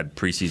McCarthy's had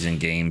preseason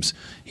games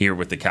here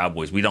with the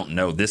Cowboys. We don't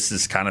know. This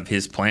is kind of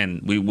his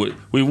plan. We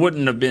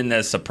wouldn't have been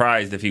as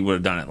surprised if he would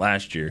have done it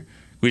last year.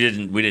 We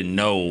didn't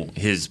know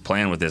his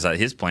plan with this.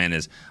 His plan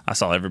is, I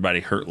saw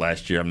everybody hurt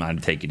last year. I'm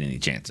not taking any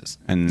chances.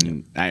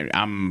 And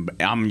I'm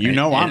on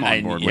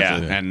board with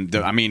it. And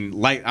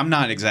I'm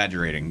not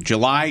exaggerating.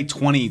 July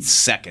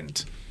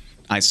 22nd,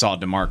 I saw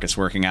DeMarcus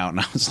working out, and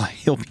I was like,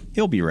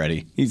 he'll be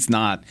ready. He's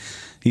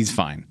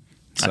fine.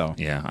 So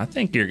I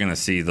think you're going to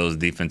see those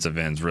defensive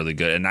ends really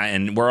good,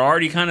 and we're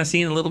already kind of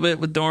seeing a little bit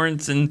with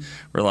Dorrance, and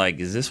we're like,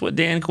 is this what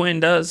Dan Quinn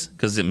does?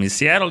 Because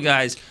Seattle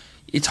guys.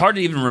 It's hard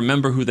to even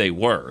remember who they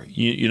were.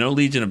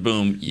 Legion of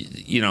Boom.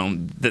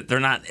 They're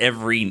not they're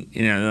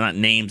not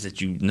names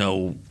that you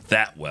know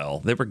that well.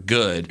 They were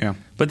good,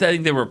 but I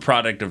think they were a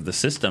product of the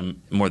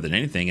system more than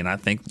anything. And I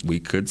think we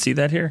could see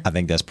that here. I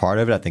think that's part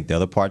of it. I think the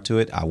other part to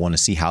it, I want to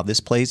see how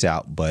this plays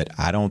out. But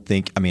I don't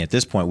think. At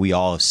this point, we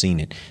all have seen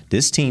it.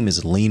 This team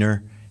is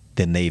leaner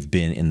than they've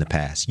been in the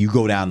past. You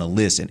go down the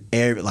list, and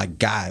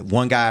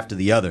one guy after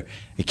the other,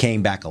 it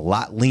came back a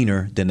lot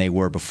leaner than they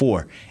were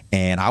before.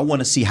 And I want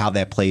to see how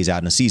that plays out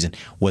in the season.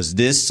 Was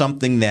this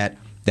something that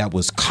that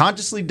was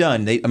consciously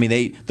done. The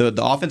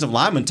offensive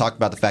linemen talked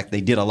about the fact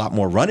they did a lot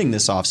more running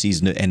this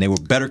offseason and they were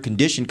better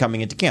conditioned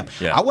coming into camp.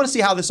 Yeah. I want to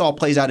see how this all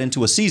plays out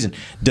into a season.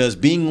 Does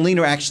being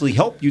leaner actually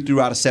help you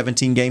throughout a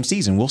 17-game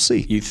season? We'll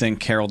see. You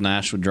think Harold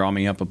Nash would draw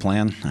me up a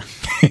plan?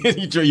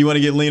 You want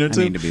to get leaner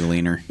too? I need to be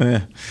leaner.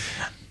 Yeah.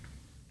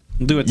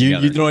 We'll do it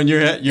together. You throwing your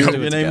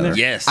name there?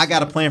 Yes. I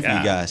got a plan for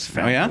you guys.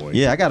 Oh, yeah?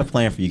 Yeah, I got a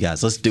plan for you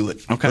guys. Let's do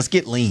it. Okay. Let's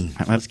get lean.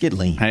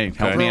 Hey,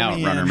 help me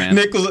out, runner man.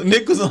 Nick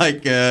was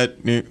like,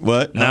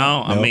 what?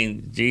 No, I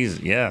mean, Jesus,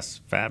 yes,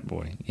 fat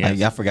boy.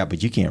 Yes. I forgot,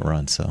 but you can't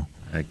run, so.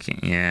 I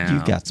can't. Yeah,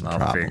 You've got some I'll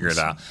problems. figure it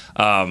out.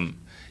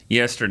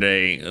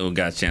 Yesterday, we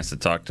got a chance to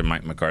talk to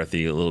Mike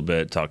McCarthy a little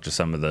bit, talk to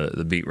some of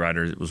the beat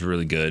writers. It was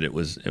really good. It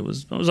was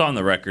on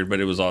the record,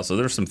 but it was also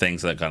there were some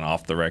things that got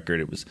off the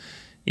record. It was,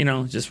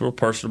 just real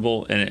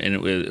personable, and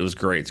it was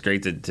great. It's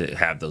great to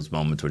have those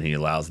moments when he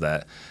allows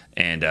that.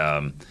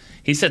 And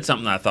he said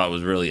something that I thought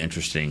was really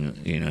interesting.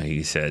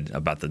 He said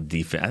about the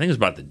defense. I think it was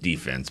about the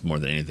defense more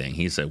than anything.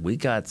 He said, "We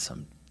got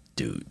some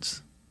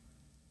dudes.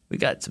 We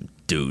got some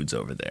dudes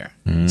over there."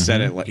 Mm-hmm. He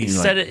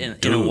said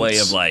it in a way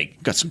of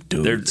like, got some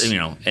dudes.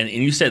 And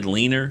you said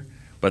leaner,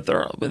 but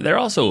they're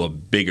also a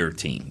bigger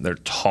team. They're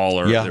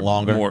taller. Yeah, they're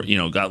longer. More,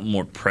 got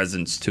more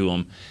presence to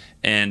them.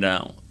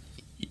 And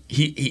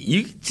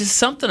you just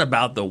something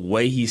about the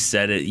way he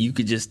said it. You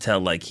could just tell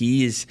like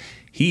he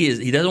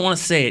doesn't want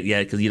to say it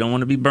yet because you don't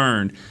want to be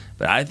burned.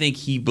 But I think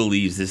he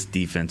believes this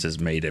defense has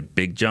made a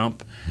big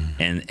jump,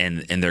 and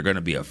they're going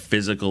to be a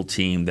physical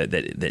team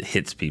that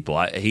hits people.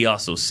 He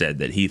also said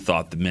that he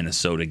thought the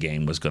Minnesota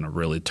game was going to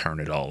really turn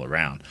it all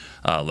around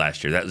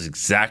last year. That was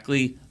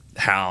exactly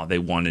how they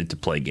wanted to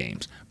play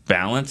games.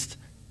 Balanced,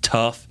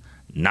 tough,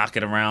 knock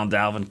it around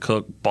Dalvin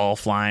Cook, ball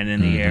flying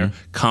in the air,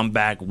 come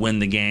back, win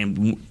the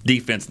game.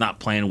 Defense not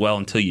playing well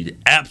until you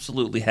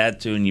absolutely had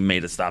to, and you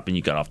made a stop and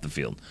you got off the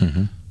field.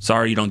 Mm-hmm.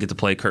 Sorry you don't get to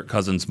play Kirk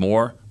Cousins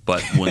more.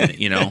 But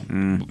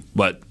when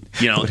but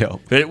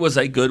it was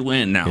a good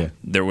win. Now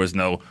there was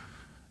no.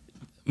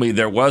 I mean,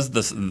 there was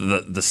the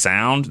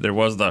sound. There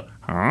was the.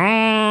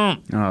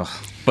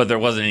 But there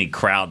wasn't any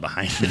crowd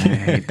behind it. I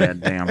hate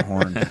that damn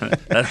horn.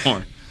 That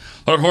horn.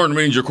 That horn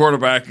means your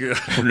quarterback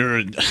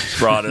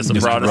brought us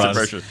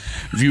pressure.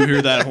 If you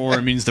hear that horn,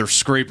 it means they're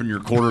scraping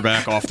your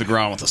quarterback off the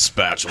ground with a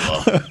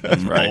spatula.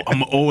 Right. I'm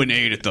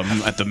 0-8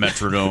 at the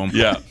Metrodome.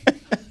 Yeah.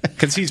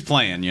 Because he's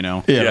playing, Yeah,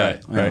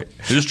 right. They're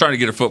just trying to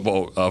get a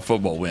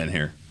football win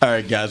here. All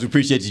right, guys, we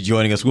appreciate you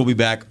joining us. We'll be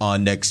back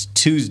on next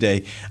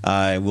Tuesday.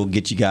 We'll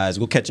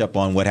catch up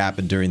on what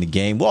happened during the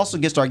game. We'll also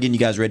start getting you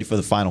guys ready for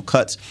the final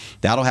cuts.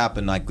 That'll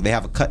happen. Like they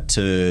have a cut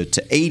to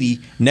 80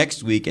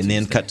 next week, and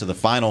then cut to the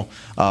final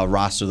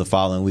roster the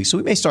following week. So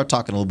we may start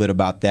talking a little bit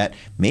about that.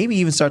 Maybe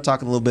even start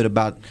talking a little bit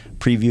about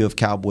preview of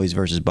Cowboys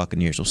versus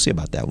Buccaneers. We'll see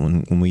about that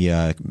when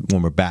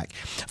we're back.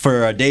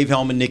 For Dave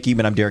Hellman, Nick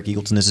Eben, I'm Derek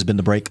Eagleton. This has been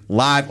The Break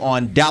live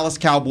on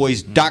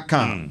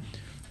DallasCowboys.com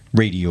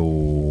radio.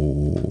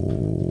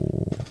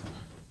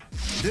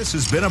 This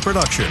has been a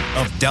production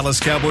of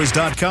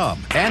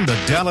DallasCowboys.com and the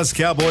Dallas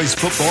Cowboys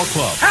Football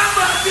Club. How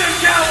about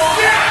this,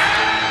 Cowboys? Yeah!